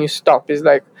practice. Then you stop. It's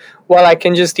like, well, I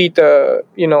can just eat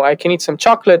I can eat some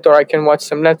chocolate, or I can watch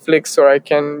some Netflix, or I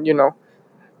can,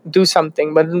 do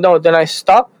something. But no, then I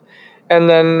stop. And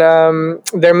then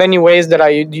there are many ways that I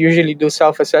usually do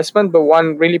self-assessment, but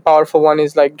one really powerful one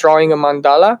is like drawing a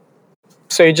mandala.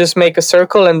 So you just make a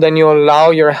circle and then you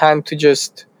allow your hand to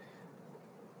just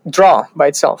draw by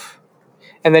itself.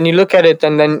 And then you look at it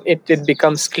and then it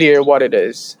becomes clear what it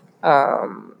is.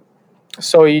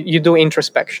 So you do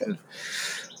introspection.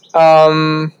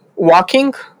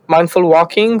 Walking, mindful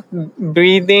walking,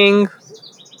 breathing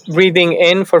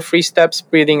in for 3 steps,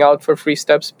 breathing out for 3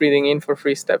 steps, breathing in for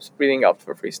 3 steps, breathing out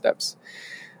for 3 steps.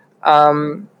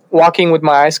 Walking with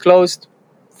my eyes closed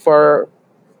for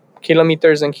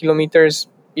kilometers and kilometers.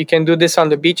 You can do this on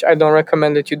the beach. I don't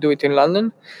recommend that you do it in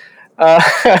London.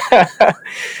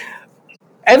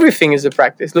 Everything is a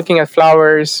practice. Looking at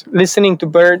flowers, listening to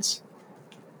birds.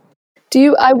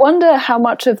 I wonder how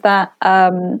much of that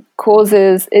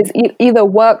either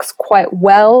works quite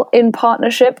well in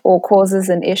partnership or causes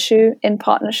an issue in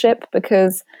partnership,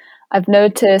 because I've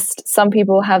noticed some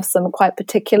people have some quite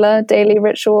particular daily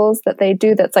rituals that they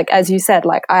do that's like, as you said,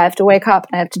 like, I have to wake up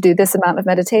and I have to do this amount of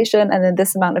meditation and then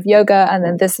this amount of yoga and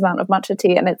then this amount of matcha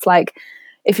tea. And it's like,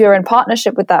 if you're in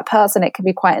partnership with that person, it can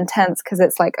be quite intense, because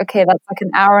it's like, okay, that's like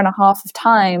an hour and a half of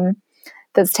time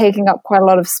that's taking up quite a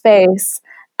lot of space.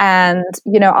 And,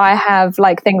 I have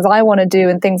like things I want to do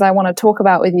and things I want to talk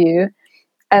about with you.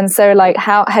 And so like,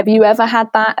 how have you ever had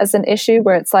that as an issue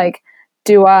where it's like,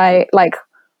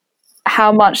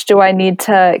 how much do I need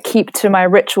to keep to my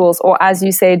rituals? Or as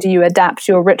you say, do you adapt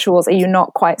your rituals? Are you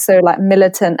not quite so like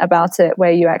militant about it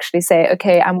where you actually say,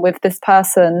 okay, I'm with this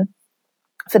person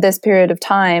for this period of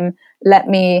time, let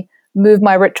me move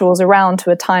my rituals around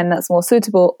to a time that's more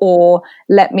suitable, or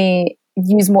let me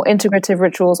use more integrative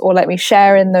rituals, or let me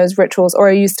share in those rituals? Or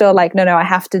are you still like, no, I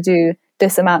have to do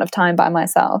this amount of time by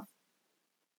myself?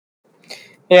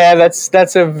 Yeah,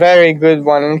 that's a very good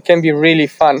one, and it can be really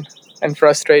fun and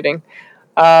frustrating.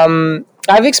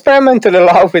 I've experimented a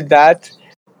lot with that.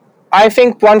 I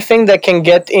think one thing that can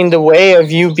get in the way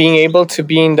of you being able to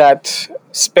be in that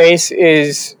space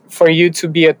is for you to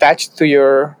be attached to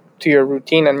your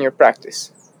routine and your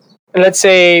practice. Let's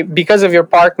say because of your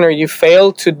partner you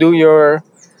fail to do your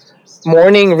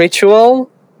morning ritual,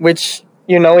 which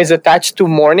is attached to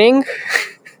morning,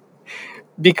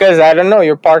 because I don't know,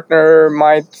 your partner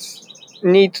might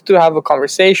need to have a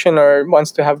conversation or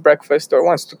wants to have breakfast or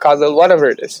wants to cuddle, whatever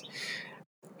it is.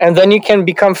 And then you can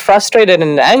become frustrated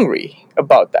and angry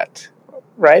about that,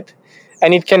 right?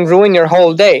 And it can ruin your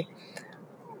whole day.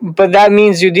 But that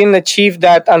means you didn't achieve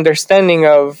that understanding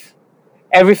of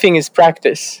everything is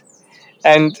practice.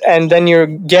 And then you're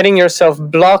getting yourself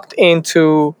blocked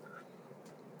into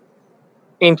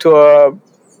a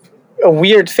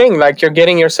weird thing, like you're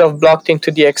getting yourself blocked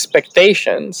into the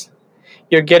expectations.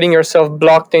 You're getting yourself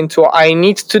blocked into, I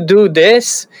need to do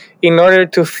this in order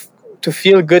to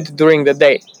feel good during the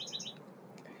day,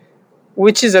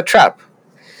 which is a trap.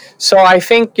 So I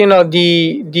think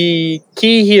the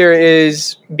key here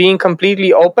is being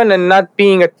completely open and not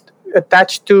being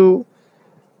attached to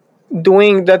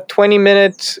doing that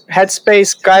 20-minute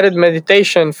headspace guided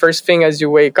meditation first thing as you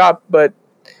wake up, but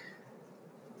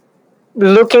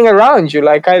looking around you.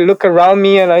 Like I look around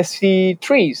me and I see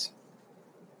trees.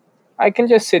 I can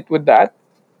just sit with that.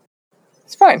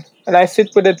 It's fine. And I sit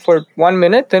with it for 1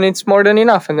 minute and it's more than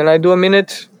enough. And then I do a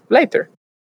minute later.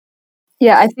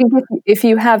 Yeah, I think if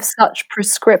you have such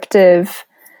prescriptive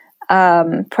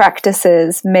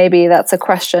practices, maybe that's a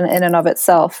question in and of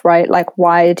itself, right? Like,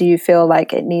 why do you feel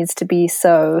like it needs to be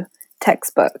so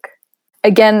textbook?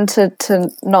 Again, to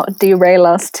not derail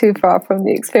us too far from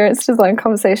the experience design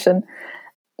conversation,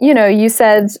 you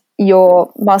said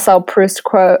your Marcel Proust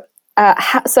quote.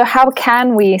 So how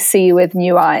can we see with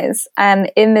new eyes?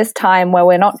 And in this time where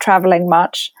we're not traveling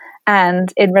much,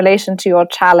 and in relation to your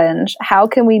challenge, how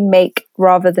can we make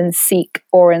rather than seek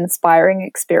or inspiring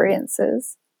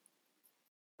experiences?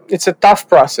 It's a tough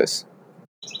process.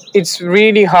 It's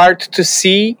really hard to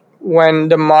see when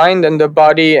the mind and the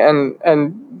body and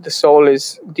the soul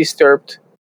is disturbed.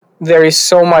 There is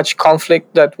so much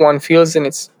conflict that one feels, and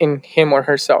it's in him or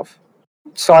herself.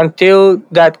 So until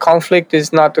that conflict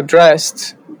is not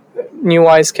addressed, new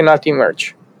eyes cannot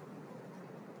emerge.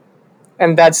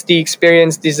 And that's the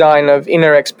experience design of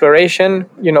inner exploration.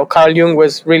 Carl Jung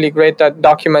was really great at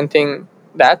documenting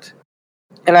that.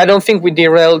 And I don't think we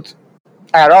derailed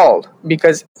at all,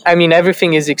 because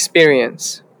everything is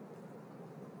experience.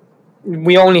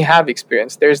 We only have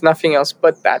experience. There's nothing else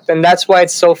but that. And that's why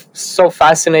it's so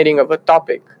fascinating of a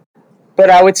topic. But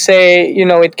I would say,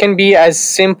 it can be as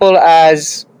simple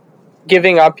as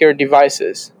giving up your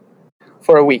devices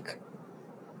for a week.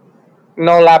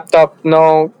 No laptop,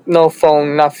 no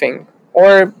phone, nothing.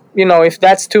 Or, if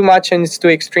that's too much and it's too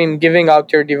extreme, giving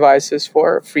out your devices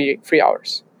for 3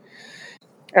 hours.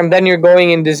 And then you're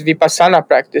going in this vipassana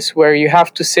practice where you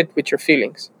have to sit with your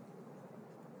feelings.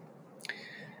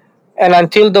 And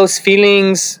until those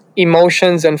feelings,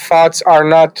 emotions, and thoughts are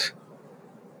not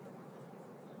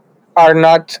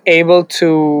able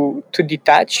to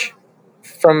detach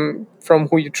from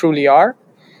who you truly are,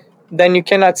 then you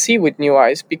cannot see with new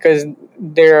eyes, because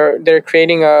they're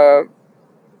creating a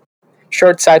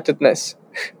short-sightedness.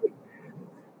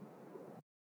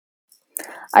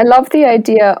 I love the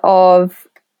idea of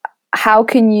how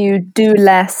can you do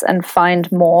less and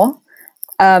find more.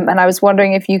 And I was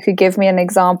wondering if you could give me an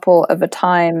example of a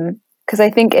time, because I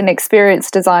think in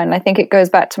experience design, I think it goes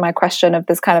back to my question of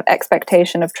this kind of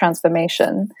expectation of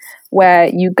transformation, where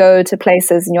you go to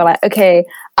places and you're like, okay,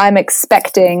 I'm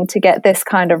expecting to get this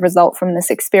kind of result from this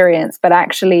experience, but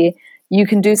actually you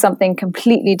can do something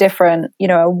completely different,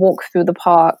 a walk through the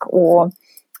park or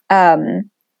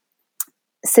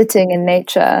sitting in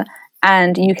nature,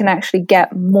 and you can actually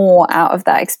get more out of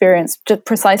that experience just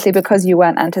precisely because you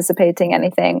weren't anticipating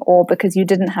anything or because you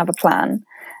didn't have a plan.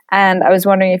 And I was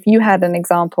wondering if you had an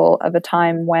example of a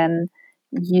time when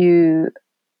you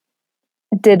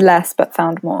did less but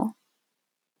found more.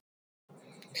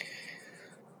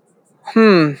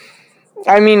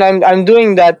 I mean, I'm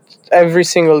doing that every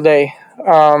single day.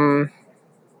 Um,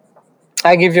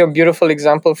 I give you a beautiful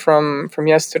example from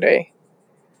yesterday.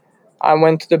 I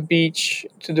went to the beach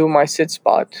to do my sit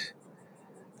spot.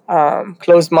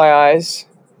 Closed my eyes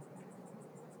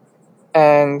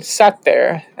and sat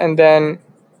there, and then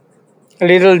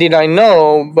little did I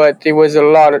know, but it was a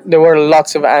lot. There were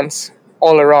lots of ants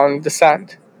all around the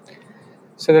sand.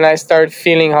 So then I started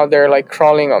feeling how they're like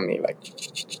crawling on me, like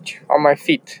on my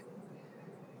feet.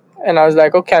 And I was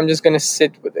like, okay, I'm just gonna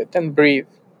sit with it and breathe.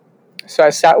 So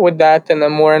I sat with that, and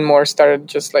then more and more started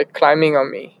just like climbing on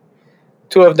me.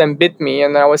 Two of them bit me,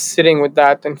 and I was sitting with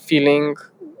that and feeling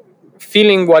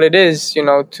what it is,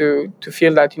 to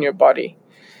feel that in your body.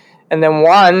 And then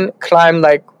one climbed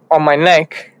like on my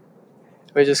neck.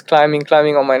 It was just climbing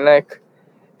on my neck,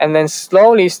 and then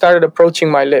slowly started approaching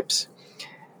my lips.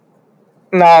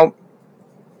 Now,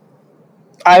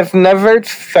 I've never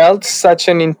felt such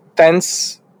an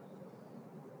intense,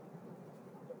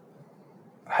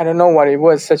 I don't know what it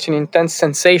was, such an intense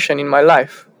sensation in my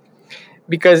life.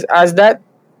 Because as that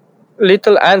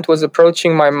little ant was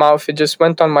approaching my mouth, it just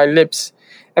went on my lips.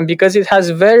 And because it has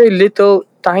very little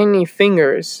tiny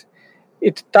fingers,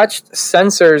 it touched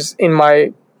sensors in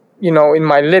my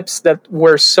lips that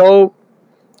were so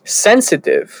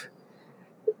sensitive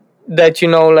that,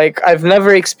 like I've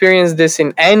never experienced this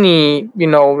in any,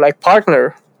 like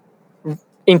partner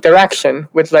interaction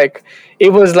with, like,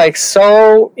 it was like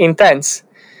so intense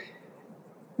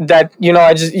that,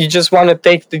 you just want to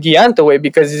take the ant away,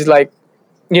 because it's like,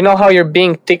 how you're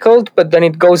being tickled, but then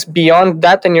it goes beyond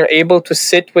that and you're able to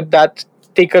sit with that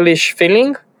ticklish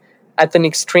feeling at an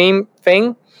extreme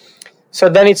thing. So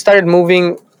then it started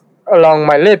moving along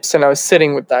my lips, and I was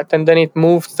sitting with that. And then it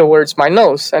moved towards my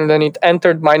nose, and then it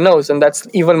entered my nose, and that's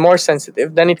even more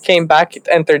sensitive. Then it came back, it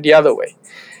entered the other way.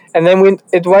 And then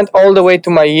it went all the way to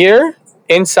my ear,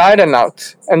 inside and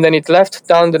out. And then it left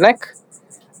down the neck,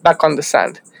 back on the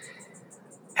sand.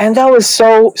 And that was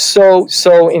so, so,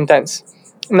 so intense.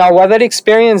 Now, what that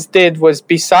experience did was,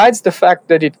 besides the fact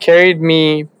that it carried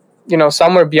me,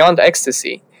 somewhere beyond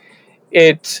ecstasy,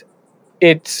 it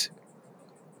it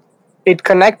it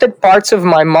connected parts of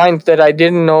my mind that I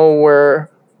didn't know were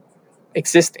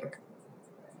existing.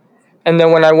 And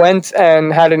then when I went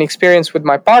and had an experience with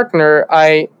my partner,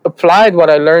 I applied what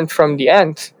I learned from the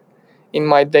ant in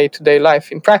my day-to-day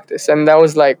life in practice. And that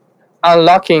was like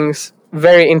unlocking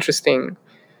very interesting,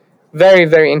 very,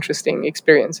 very interesting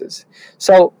experiences.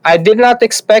 So I did not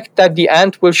expect that the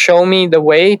ant will show me the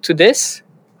way to this,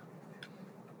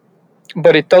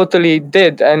 but it totally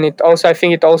did. And I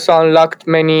think it also unlocked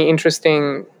many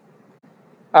interesting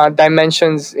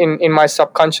dimensions in my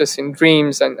subconscious, in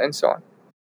dreams, and so on.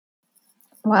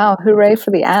 Wow, hooray for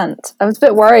the ant. I was a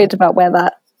bit worried about where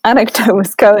that anecdote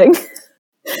was going.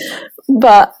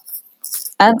 But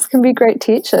ants can be great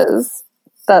teachers.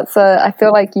 I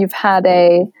feel like you've had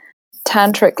a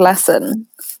tantric lesson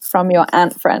from your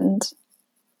ant friend.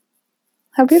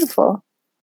 How beautiful.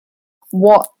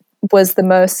 What was the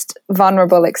most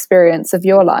vulnerable experience of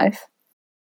your life?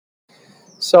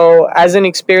 So, as an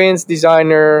experienced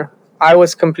designer, I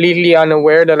was completely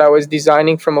unaware that I was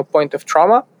designing from a point of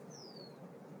trauma.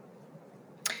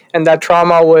 And that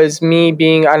trauma was me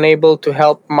being unable to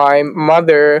help my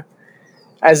mother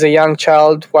as a young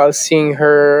child while seeing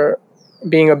her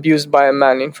being abused by a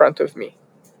man in front of me.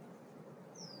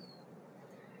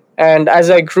 And as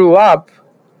I grew up,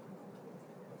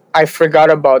 I forgot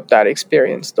about that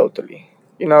experience totally.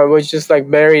 It was just like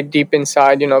buried deep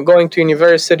inside, going to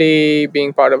university,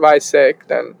 being part of ISEC,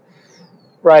 then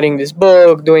writing this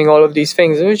book, doing all of these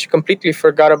things, which completely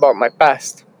forgot about my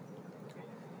past.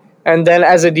 And then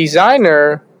as a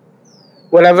designer,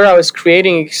 whenever I was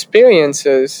creating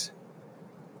experiences,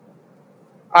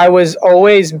 I was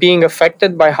always being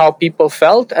affected by how people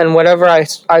felt. And whenever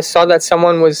I saw that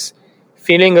someone was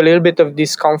feeling a little bit of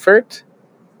discomfort,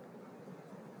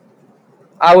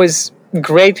 I was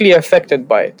greatly affected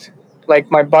by it.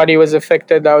 Like my body was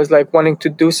affected. I was like wanting to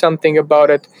do something about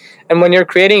it. And when you're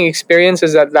creating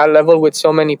experiences at that level with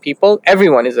so many people,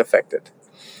 everyone is affected.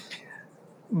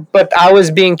 But I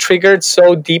was being triggered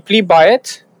so deeply by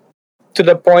it, to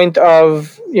the point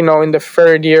of, in the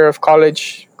third year of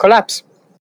college, collapse.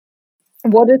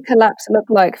 What did collapse look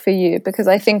like for you? Because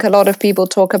I think a lot of people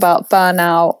talk about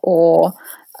burnout or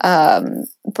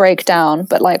breakdown,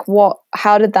 but like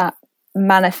how did that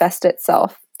manifest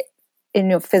itself in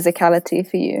your physicality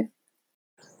for you?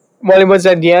 Well, it was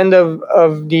at the end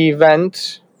of the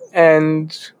event,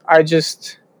 and I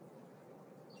just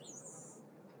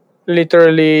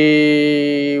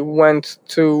literally went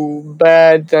to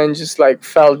bed and just like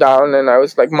fell down, and I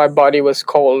was like, my body was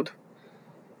cold.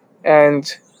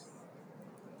 And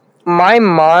my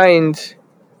mind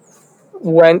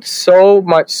went so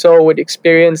much so with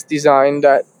experience design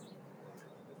that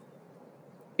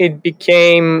it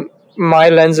became my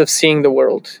lens of seeing the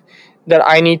world. That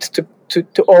I need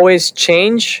to always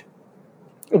change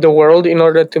the world in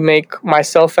order to make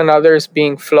myself and others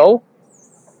being flow.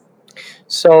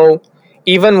 So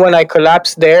even when I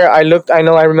collapsed there, I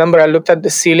remember I looked at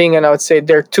the ceiling and I would say,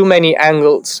 there are too many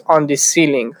angles on this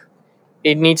ceiling.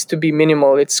 It needs to be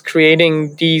minimal. It's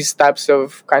creating these types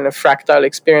of kind of fractal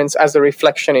experience as a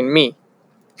reflection in me.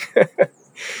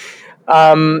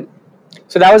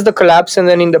 So that was the collapse. And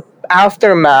then in the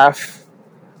aftermath,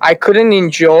 I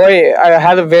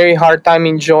had a very hard time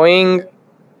enjoying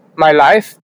my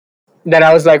life. Then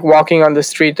I was like walking on the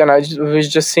street and was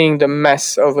just seeing the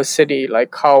mess of a city,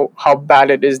 like how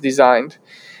bad it is designed.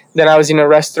 Then I was in a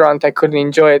restaurant, I couldn't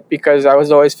enjoy it because I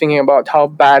was always thinking about how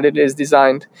bad it is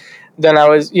designed. Then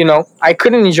I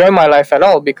couldn't enjoy my life at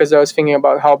all because I was thinking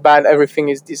about how bad everything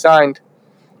is designed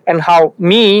and how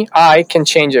I can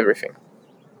change everything.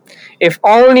 If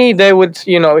only they would,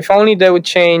 if only they would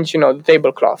change, the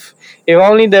tablecloth. If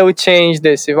only they would change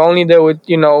this. If only they would,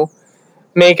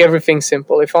 make everything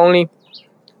simple. If only.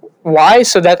 Why?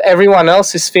 So that everyone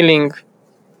else is feeling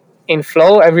in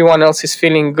flow, everyone else is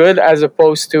feeling good as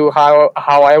opposed to how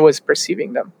I was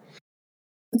perceiving them.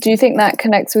 Do you think that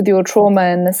connects with your trauma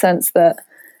in the sense that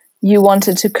you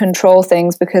wanted to control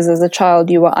things because as a child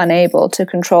you were unable to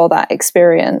control that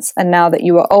experience, and now that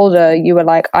you were older you were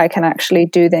like, I can actually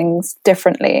do things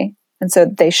differently and so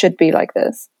they should be like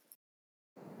this?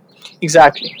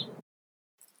 Exactly.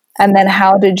 And then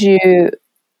how did you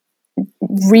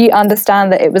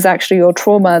re-understand that it was actually your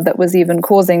trauma that was even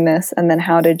causing this, and then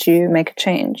how did you make a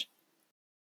change?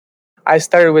 I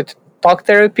started with talk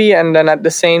therapy, and then at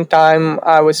the same time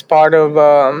I was part of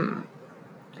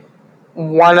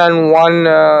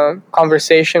one-on-one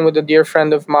conversation with a dear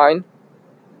friend of mine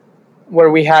where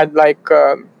we had like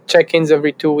check-ins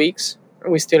every 2 weeks.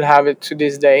 We still have it to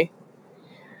this day.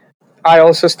 I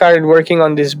also started working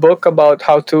on this book about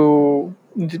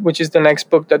which is the next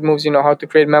book that moves, how to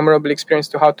create memorable experience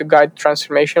to how to guide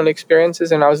transformational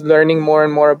experiences. And I was learning more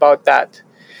and more about that.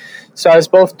 So I was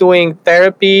both doing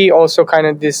therapy, also kind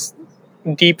of this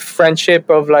deep friendship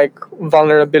of like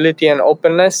vulnerability and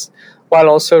openness, while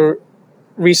also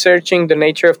researching the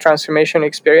nature of transformation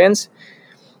experience.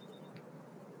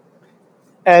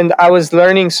 And I was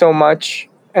learning so much.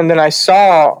 And then I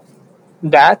saw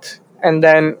that, and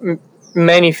then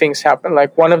many things happened.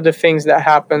 Like one of the things that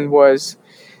happened was,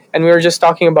 and we were just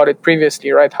talking about it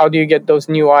previously, right? How do you get those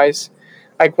new eyes?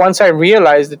 Like once I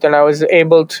realized it, and I was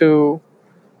able to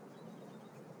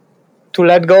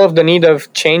let go of the need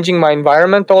of changing my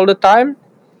environment all the time,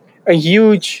 a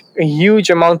huge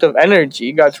amount of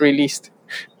energy got released.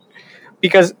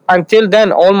 Because until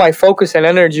then, all my focus and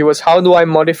energy was how do I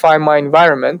modify my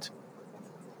environment.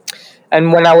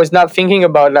 And when I was not thinking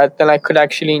about that, then I could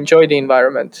actually enjoy the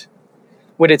environment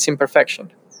with its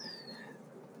imperfection.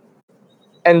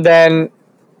 And then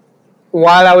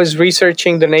while I was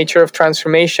researching the nature of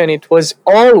transformation, it was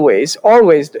always,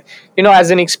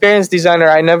 as an experienced designer,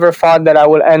 I never thought that I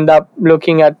would end up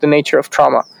looking at the nature of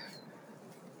trauma.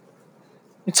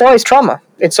 It's always trauma.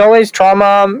 It's always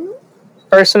trauma,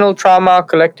 personal trauma,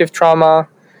 collective trauma.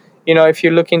 If you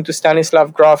look into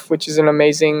Stanislav Grof, which is an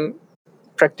amazing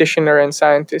practitioner and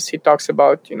scientist, he talks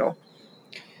about,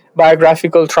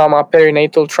 biographical trauma,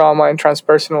 perinatal trauma, and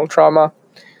transpersonal trauma,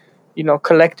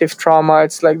 collective trauma.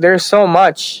 It's like there's so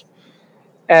much.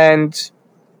 And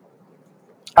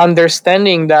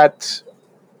understanding that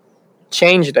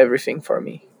changed everything for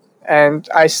me. And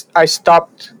I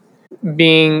stopped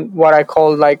being what I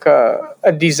call like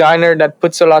a designer that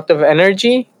puts a lot of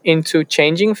energy into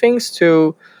changing things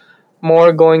to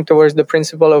more going towards the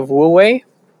principle of Wu Wei,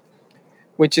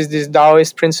 which is this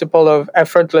Taoist principle of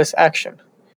effortless action.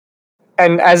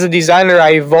 And as a designer,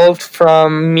 I evolved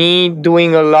from me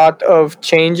doing a lot of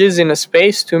changes in a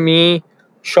space to me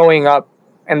showing up,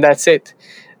 and that's it.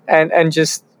 And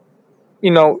just, you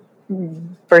know,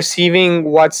 perceiving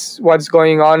what's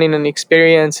going on in an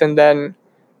experience, and then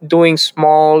doing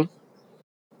small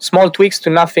tweaks to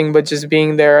nothing, but just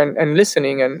being there and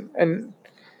listening, and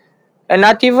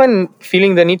not even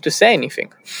feeling the need to say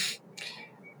anything.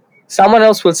 Someone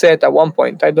else will say it at one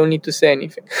point. I don't need to say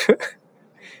anything.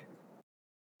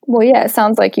 Well, yeah, it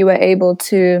sounds like you were able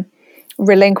to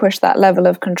relinquish that level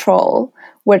of control,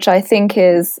 which I think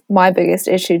is my biggest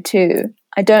issue too.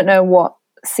 I don't know what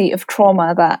seat of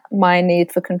trauma that my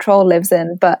need for control lives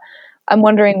in, but I'm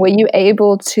wondering, were you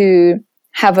able to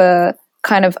have a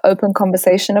kind of open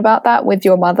conversation about that with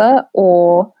your mother,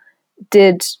 or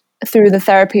did through the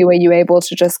therapy were you able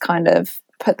to just kind of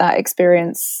put that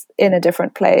experience in a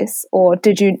different place, or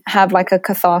did you have like a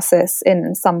catharsis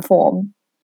in some form?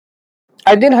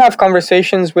 I did have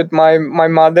conversations with my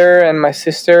mother and my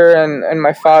sister and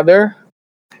my father.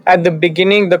 At the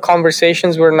beginning, the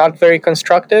conversations were not very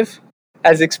constructive,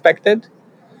 as expected.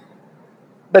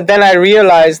 But then I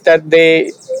realized that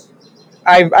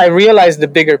I realized the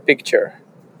bigger picture,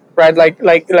 right?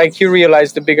 Like you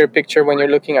realize the bigger picture when you're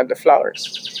looking at the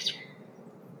flowers.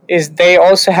 Is they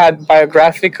also had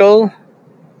biographical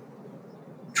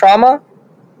trauma,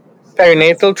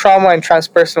 perinatal trauma, and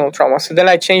transpersonal trauma. So then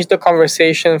I changed the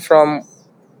conversation from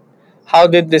how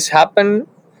did this happen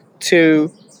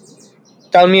to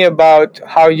tell me about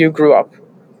how you grew up.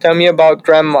 Tell me about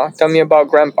grandma. Tell me about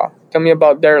grandpa. Tell me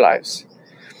about their lives.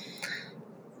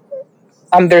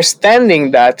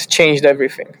 Understanding that changed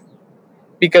everything.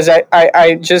 Because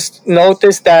I just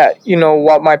noticed that,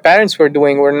 what my parents were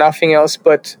doing were nothing else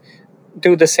but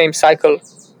do the same cycle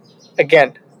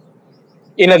again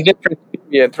in a different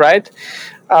period, right?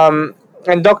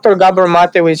 And Dr. Gabor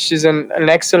Mate, which is an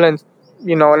excellent,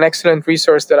 an excellent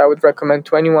resource that I would recommend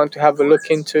to anyone to have a look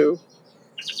into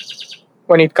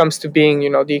when it comes to being,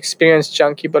 the experience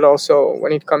junkie, but also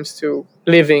when it comes to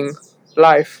living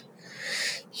life.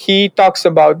 He talks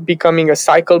about becoming a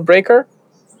cycle breaker.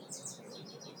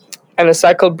 And a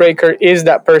cycle breaker is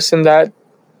that person that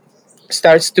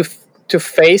starts to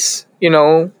face,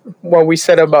 what we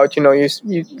said about,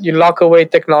 you lock away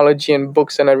technology and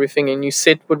books and everything, and you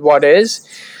sit with what is,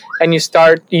 and you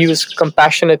start use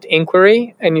compassionate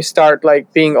inquiry, and you start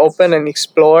like being open and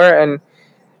explore and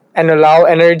allow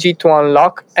energy to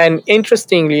unlock. And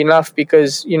interestingly enough,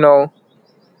 because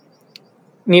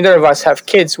neither of us have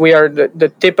kids, we are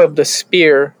the tip of the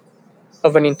spear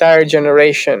of an entire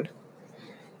generation.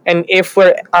 And if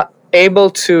we're able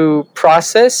to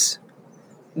process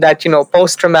that,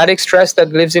 post-traumatic stress that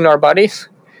lives in our bodies,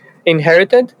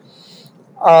 inherited,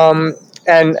 um,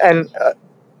 and and uh,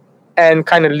 and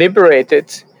kind of liberate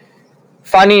it.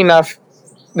 Funny enough,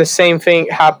 the same thing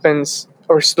happens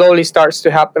or slowly starts to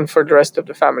happen for the rest of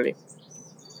the family.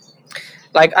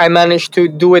 Like I managed to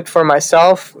do it for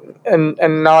myself, and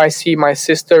now I see my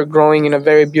sister growing in a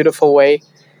very beautiful way.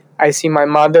 I see my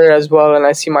mother as well, and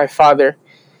I see my father.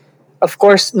 Of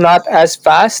course, not as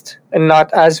fast and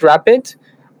not as rapid,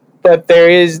 but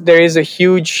there is a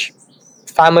huge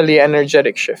family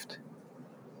energetic shift.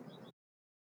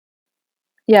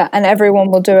 Yeah, and everyone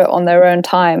will do it on their own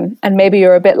time. And maybe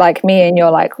you're a bit like me and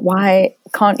you're like, why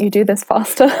can't you do this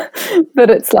faster? But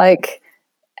it's like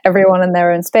everyone in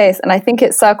their own space. And I think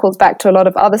it circles back to a lot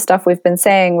of other stuff we've been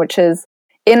saying, which is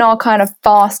in our kind of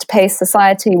fast paced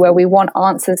society where we want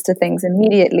answers to things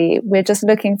immediately, we're just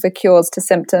looking for cures to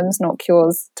symptoms, not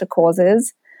cures to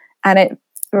causes. And it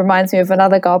reminds me of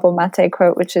another Gabor Mate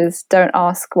quote, which is don't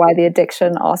ask why the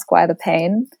addiction, ask why the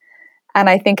pain. And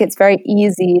I think it's very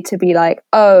easy to be like,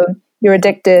 oh, you're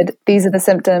addicted. These are the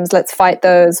symptoms. Let's fight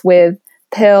those with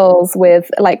pills,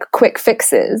 with like quick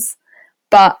fixes.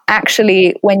 But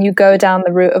actually, when you go down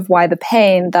the route of why the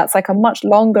pain, that's like a much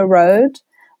longer road,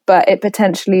 but it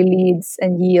potentially leads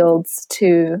and yields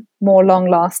to more long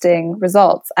lasting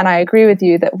results. And I agree with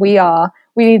you that we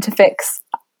need to fix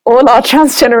all our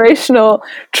transgenerational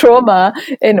trauma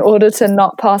in order to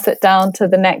not pass it down to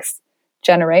the next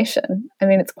generation. I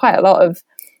mean, it's quite a lot of,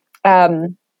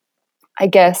 I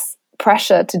guess,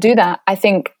 pressure to do that. I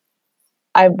think,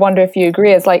 I wonder if you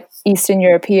agree, as like Eastern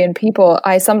European people,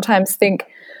 I sometimes think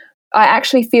I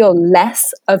actually feel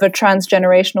less of a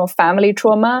transgenerational family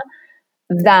trauma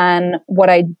than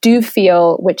what I do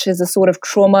feel, which is a sort of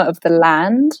trauma of the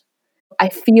land. I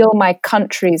feel my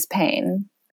country's pain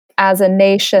as a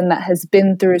nation that has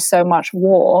been through so much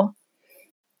war,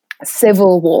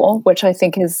 civil war, which I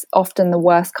think is often the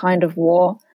worst kind of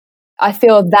war. I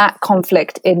feel that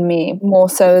conflict in me more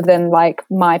so than like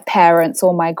my parents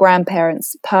or my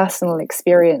grandparents' personal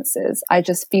experiences. I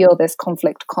just feel this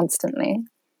conflict constantly.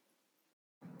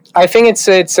 I think it's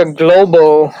a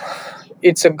global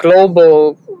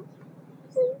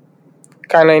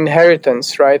kind of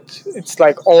inheritance, right? It's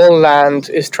like all land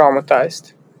is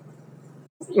traumatized,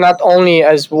 not only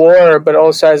as war, but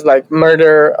also as like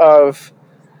murder of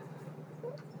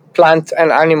plant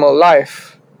and animal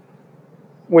life,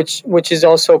 which is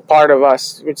also part of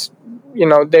us. Which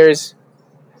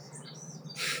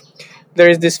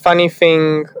there's this funny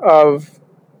thing of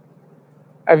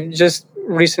I've just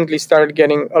recently started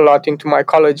getting a lot into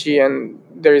mycology, and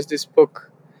there's this book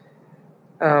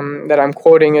that I'm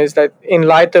quoting is that in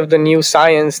light of the new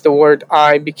science, the word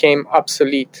I became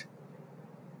obsolete.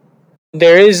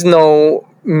 There is no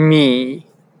me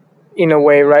in a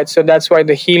way, right? So that's why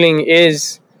the healing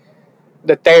is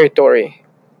the territory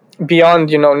beyond,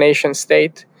 nation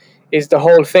state, is the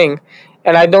whole thing.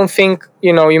 And I don't think,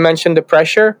 you mentioned the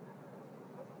pressure.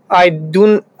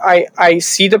 I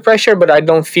see the pressure, but I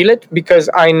don't feel it, because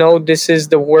I know this is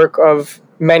the work of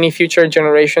many future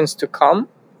generations to come.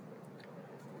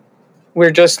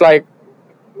 We're just like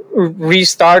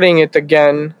restarting it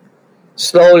again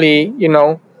slowly.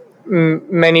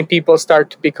 Many people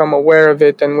start to become aware of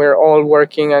it, and we're all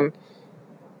working. And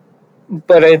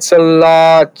but it's a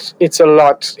lot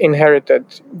inherited.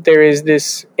 There is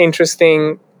this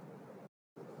interesting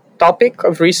topic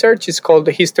of research. It's called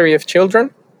the history of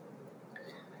children,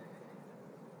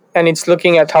 and it's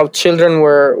looking at how children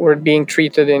were being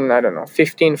treated in, I don't know,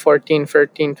 15, 14,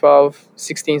 13, 12,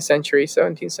 16th century,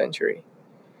 17th century.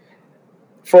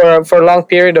 For a long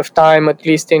period of time, at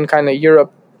least in kind of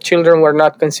Europe, children were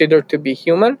not considered to be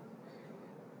human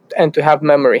and to have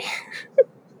memory.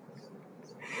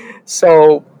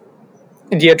 So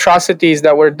the atrocities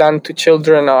that were done to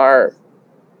children are,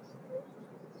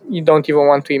 you don't even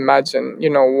want to imagine,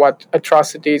 what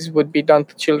atrocities would be done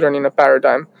to children in a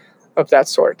paradigm of that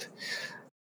sort.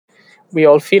 We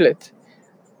all feel it.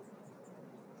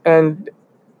 And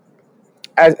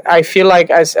I feel like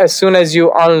as soon as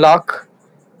you unlock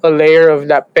a layer of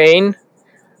that pain,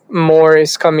 more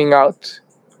is coming out.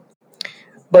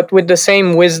 But with the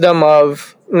same wisdom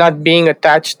of not being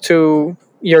attached to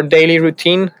your daily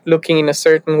routine, looking in a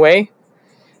certain way,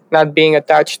 not being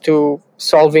attached to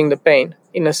solving the pain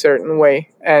in a certain way,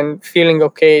 and feeling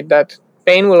okay that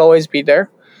pain will always be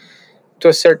there to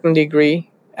a certain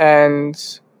degree,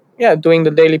 and yeah, doing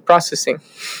the daily processing.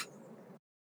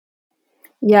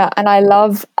 Yeah, and I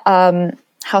love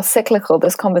how cyclical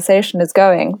this conversation is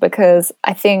going, because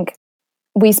I think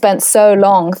we spent so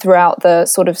long throughout the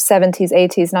sort of 70s,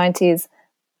 80s, 90s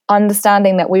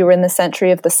understanding that we were in the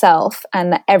century of the self,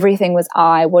 and that everything was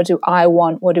I. What do I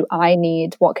want? What do I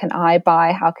need? What can I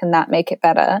buy? How can that make it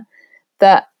better?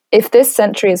 That if this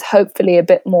century is hopefully a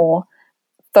bit more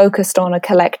focused on a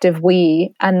collective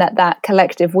we, and that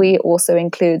collective we also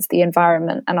includes the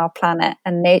environment and our planet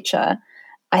and nature,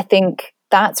 I think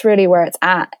that's really where it's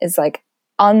at, is like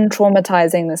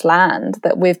untraumatizing this land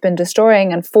that we've been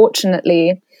destroying. And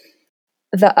fortunately,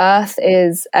 the earth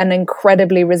is an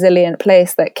incredibly resilient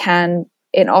place that can,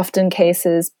 in often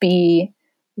cases, be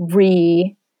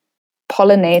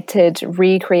re-pollinated,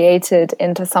 recreated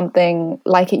into something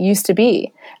like it used to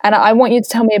be. And I want you to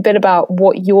tell me a bit about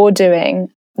what you're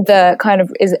doing, the kind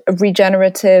of is a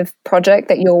regenerative project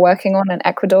that you're working on in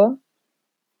Ecuador.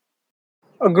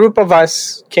 A group of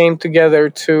us came together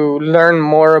to learn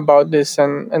more about this,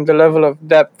 and the level of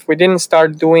depth. We didn't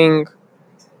start doing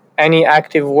any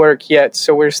active work yet,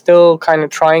 so we're still kind of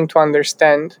trying to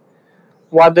understand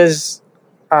what does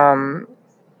the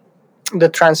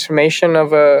transformation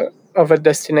of a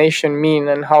destination mean,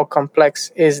 and how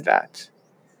complex is that.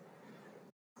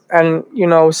 And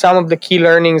some of the key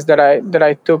learnings that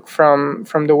I took from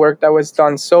the work that was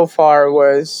done so far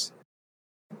was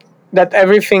that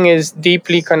everything is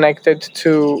deeply connected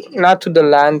to, not to the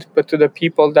land, but to the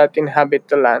people that inhabit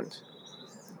the land.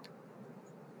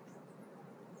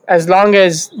 As long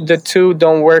as the two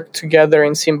don't work together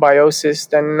in symbiosis,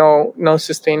 then no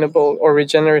sustainable or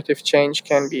regenerative change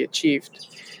can be achieved.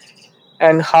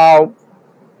 And how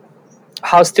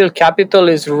still capital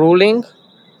is ruling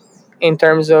in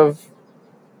terms of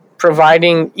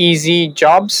providing easy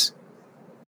jobs.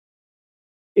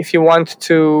 If you want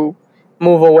to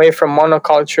move away from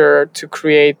monoculture to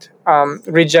create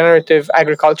regenerative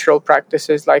agricultural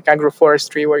practices like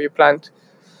agroforestry, where you plant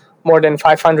more than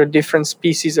 500 different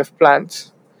species of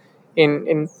plants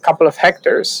in a couple of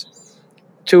hectares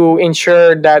to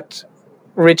ensure that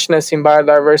richness in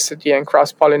biodiversity and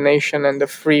cross-pollination and the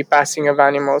free passing of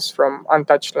animals from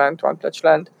untouched land to untouched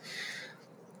land.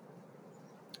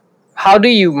 How do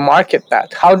you market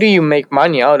that? How do you make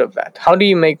money out of that? How do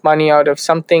you make money out of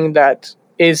something that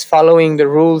is following the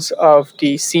rules of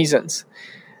the seasons?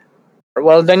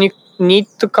 Well, then you need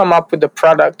to come up with a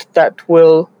product that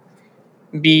will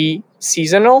be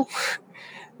seasonal,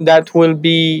 that will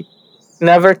be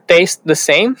never taste the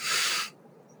same,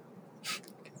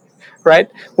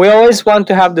 right? We always want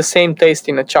to have the same taste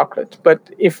in a chocolate, but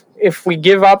if we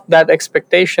give up that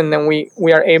expectation, then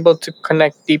we are able to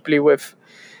connect deeply with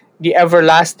the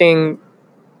everlasting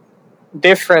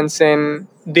difference in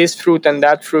this fruit and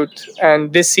that fruit,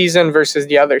 and this season versus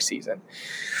the other season.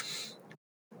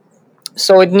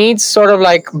 So it needs sort of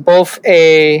like both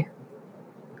a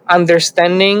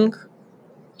understanding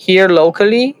here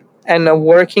locally and a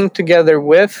working together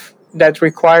with that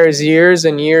requires years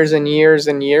and years and years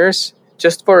and years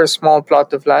just for a small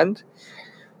plot of land,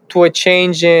 to a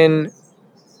change in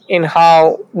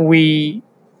how we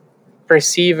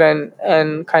perceive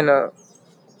and kind of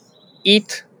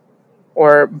eat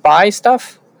or buy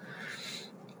stuff.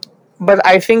 But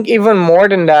I think even more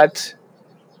than that,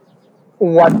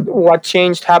 what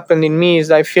changed happened in me is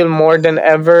I feel more than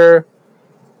ever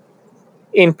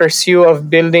in pursuit of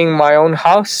building my own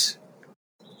house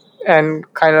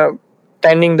and kind of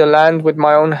tending the land with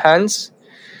my own hands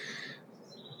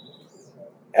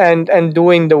and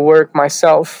doing the work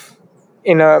myself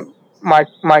in a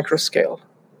micro scale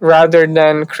rather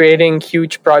than creating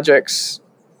huge projects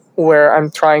where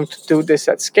I'm trying to do this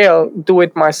at scale. Do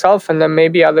it myself, and then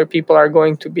maybe other people are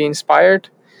going to be inspired.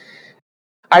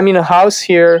 I'm in a house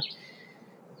here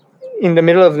in the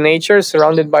middle of nature,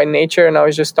 surrounded by nature, and I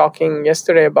was just talking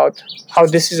yesterday about how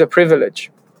this is a privilege.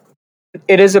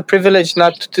 It is a privilege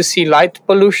not to see light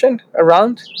pollution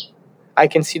around. I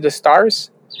can see the stars.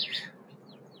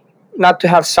 Not to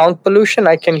have sound pollution.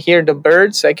 I can hear the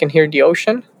birds. I can hear the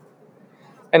ocean.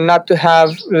 And not to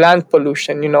have land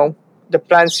pollution. The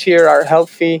plants here are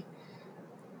healthy.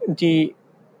 The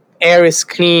air is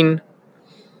clean.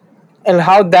 And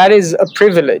how that is a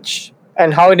privilege.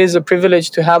 And how it is a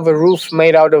privilege to have a roof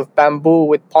made out of bamboo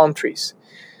with palm trees.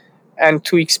 And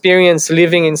to experience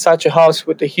living in such a house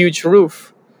with a huge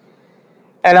roof.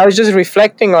 And I was just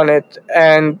reflecting on it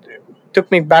and took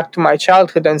me back to my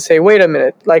childhood and say, wait a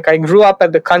minute, like I grew up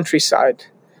at the countryside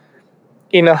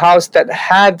in a house that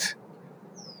had,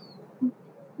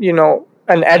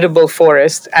 an edible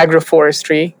forest,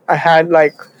 agroforestry. I had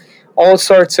like all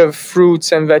sorts of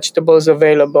fruits and vegetables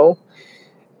available.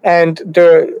 And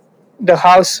the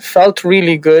house felt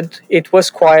really good. It was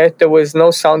quiet. There was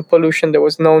no sound pollution. There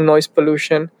was no noise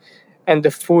pollution. And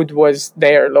the food was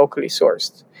there, locally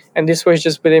sourced. And this was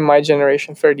just within my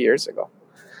generation 30 years ago.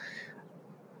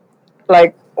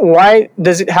 Like, why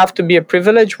does it have to be a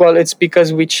privilege? Well, it's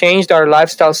because we changed our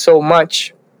lifestyle so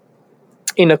much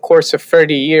in a course of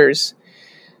 30 years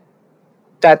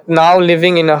that now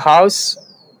living in a house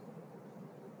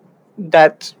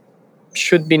that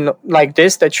should be like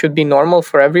this, that should be normal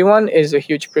for everyone, is a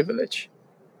huge privilege.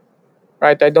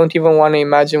 Right? I don't even want to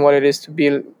imagine what it is to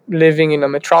be living in a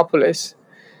metropolis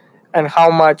and how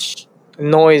much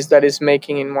noise that is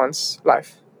making in one's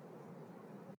life.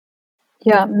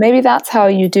 Yeah, maybe that's how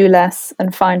you do less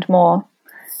and find more,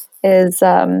 is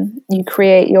you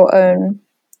create your own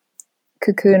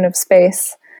cocoon of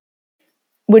space.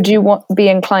 Would you be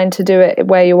inclined to do it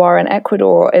where you are in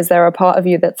Ecuador, or is there a part of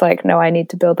you that's like, no, I need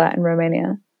to build that in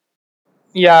Romania?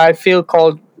 Yeah, I feel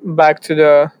called back to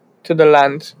the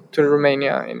land, to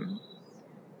Romania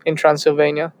in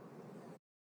Transylvania.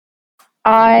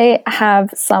 I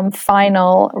have some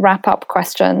final wrap-up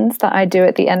questions that I do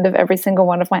at the end of every single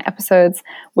one of my episodes,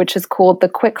 which is called the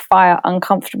Quick-Fire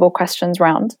Uncomfortable Questions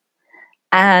Round.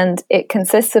 And it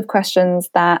consists of questions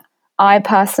that I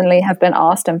personally have been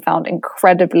asked and found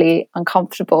incredibly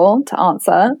uncomfortable to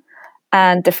answer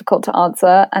and difficult to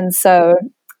answer. And so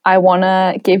I want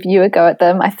to give you a go at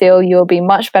them. I feel you'll be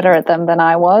much better at them than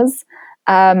I was.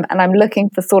 And I'm looking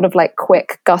for sort of like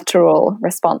quick guttural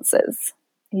responses.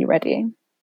 Are you ready?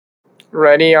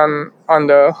 Ready on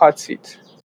the hot seat.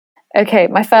 Okay,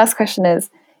 my first question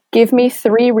is, give me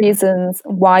 3 reasons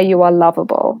why you are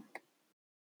lovable.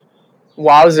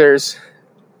 Wowzers.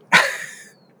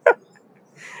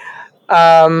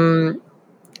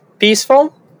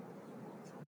 Peaceful,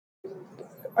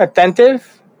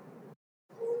 attentive,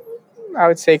 I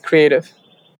would say creative.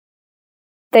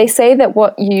 They say that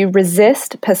what you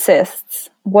resist persists.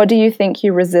 What do you think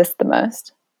you resist the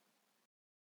most?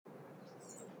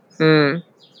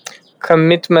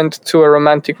 Commitment to a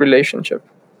romantic relationship.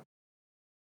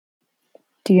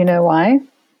 Do you know why?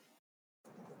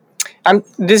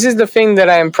 This is the thing that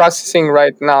I am processing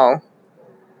right now.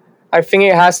 I think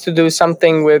it has to do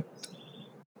something with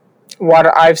what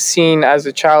I've seen as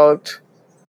a child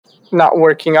not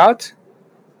working out,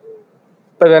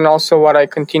 but then also what I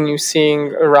continue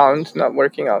seeing around not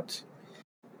working out.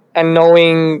 And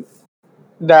knowing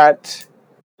that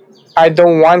I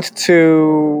don't want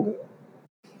to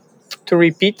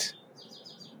repeat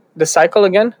the cycle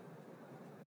again.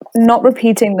 Not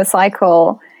repeating the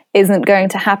cycle isn't going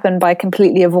to happen by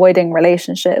completely avoiding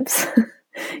relationships.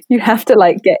 You have to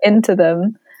like get into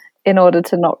them in order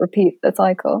to not repeat the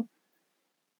cycle.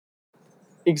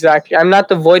 Exactly. I'm not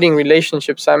avoiding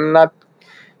relationships.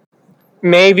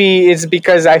 Maybe it's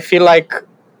because I feel like,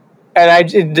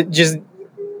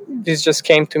 this just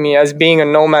came to me as being a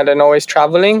nomad and always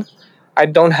traveling. I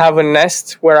don't have a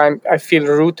nest where I feel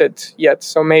rooted yet.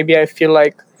 So maybe I feel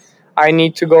like I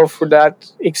need to go through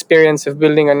that experience of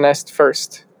building a nest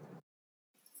first.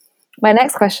 My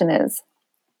next question is,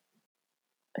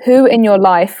 who in your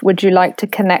life would you like to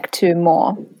connect to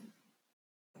more?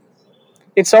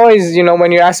 It's always,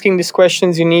 when you're asking these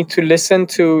questions, you need to listen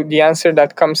to the answer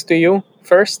that comes to you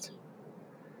first.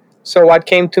 So what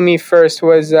came to me first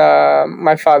was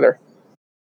my father,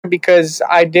 because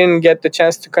I didn't get the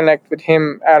chance to connect with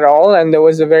him at all. And there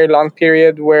was a very long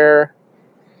period where,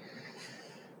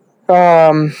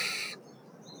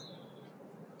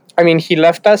 he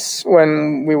left us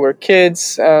when we were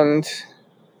kids, and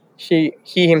he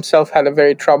himself had a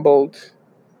very troubled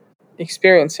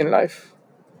experience in life.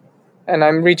 And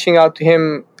I'm reaching out to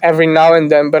him every now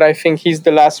and then, but I think he's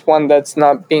the last one that's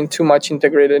not been too much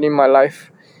integrated in my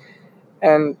life.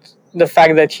 And the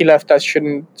fact that he left us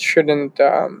shouldn't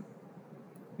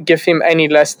give him any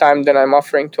less time than I'm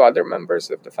offering to other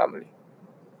members of the family.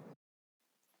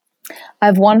 I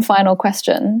have one final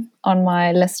question on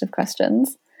my list of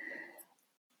questions.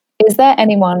 Is there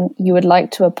anyone you would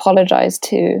like to apologize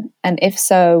to? And if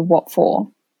so, what for?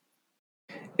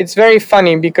 It's very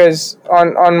funny because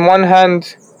on one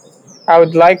hand, I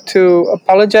would like to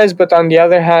apologize, but on the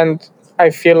other hand,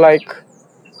 I feel like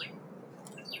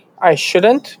I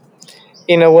shouldn't,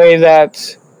 in a way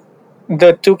that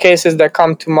the two cases that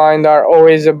come to mind are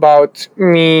always about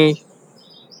me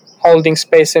holding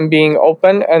space and being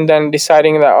open, and then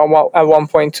deciding that at one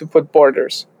point to put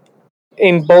borders.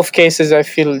 In both cases, I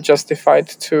feel justified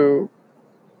to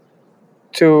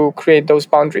create those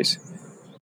boundaries.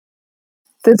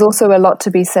 There's also a lot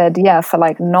to be said, for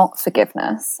like not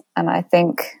forgiveness. And I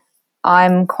think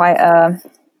I'm quite a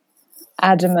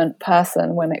adamant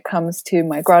person when it comes to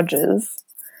my grudges.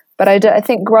 But I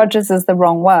think grudges is the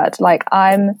wrong word. Like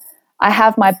I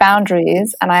have my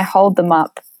boundaries and I hold them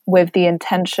up with the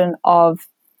intention of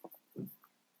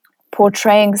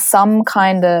portraying some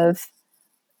kind of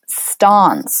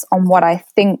stance on what I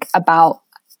think about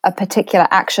a particular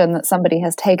action that somebody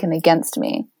has taken against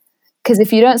me. Because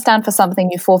if you don't stand for something,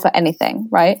 you fall for anything,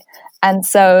 right? And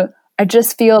so I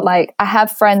just feel like I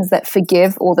have friends that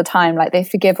forgive all the time. Like they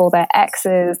forgive all their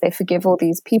exes, they forgive all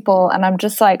these people. And I'm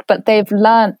just like, but they've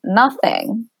learned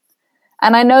nothing.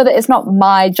 And I know that it's not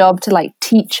my job to like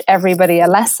teach everybody a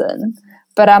lesson,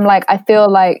 but I'm like, I feel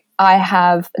like I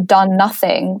have done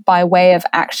nothing by way of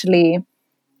actually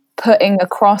putting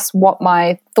across what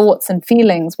my thoughts and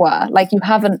feelings were. Like you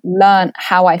haven't learned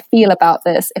how I feel about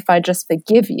this if I just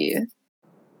forgive you.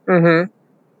 Mm-hmm.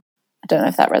 I don't know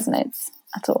if that resonates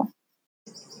at all.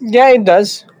 Yeah, it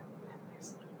does.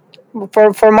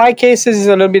 For my cases, is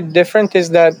a little bit different. Is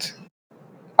that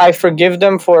I forgive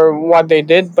them for what they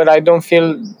did, but I don't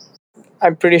feel.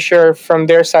 I'm pretty sure from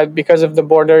their side, because of the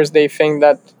borders, they think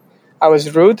that I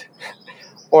was rude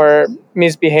or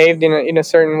misbehaved in a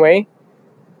certain way,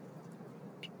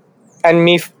 and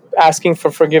me asking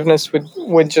for forgiveness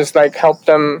would just like help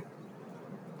them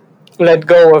let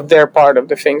go of their part of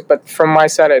the things. But from my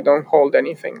side, I don't hold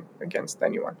anything against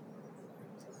anyone.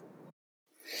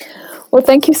 Well,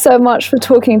 thank you so much for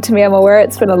talking to me. I'm aware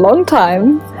it's been a long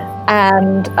time,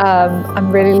 and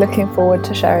I'm really looking forward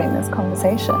to sharing this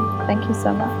conversation. Thank you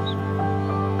so much.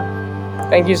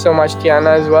 Thank you so much,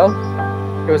 Tiana, as well.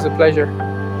 It was a pleasure.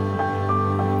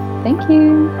 Thank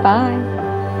you. Bye.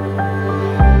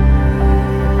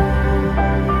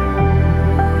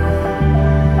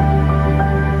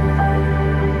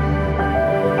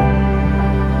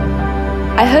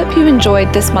 I hope you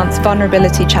enjoyed this month's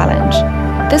Vulnerability Challenge.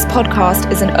 This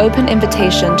podcast is an open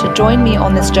invitation to join me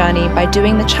on this journey by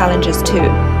doing the challenges too,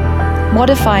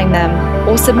 modifying them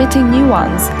or submitting new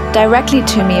ones directly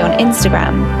to me on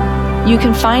Instagram. You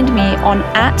can find me on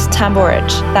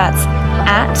 @Tamburic, that's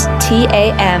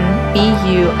 @TAMBURIC,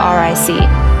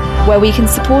 where we can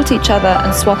support each other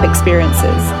and swap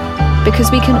experiences,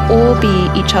 because we can all be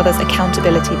each other's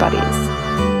accountability buddies.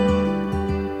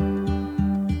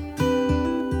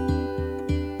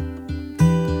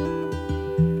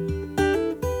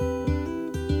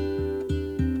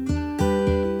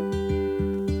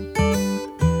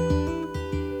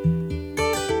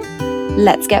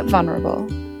 Let's get vulnerable.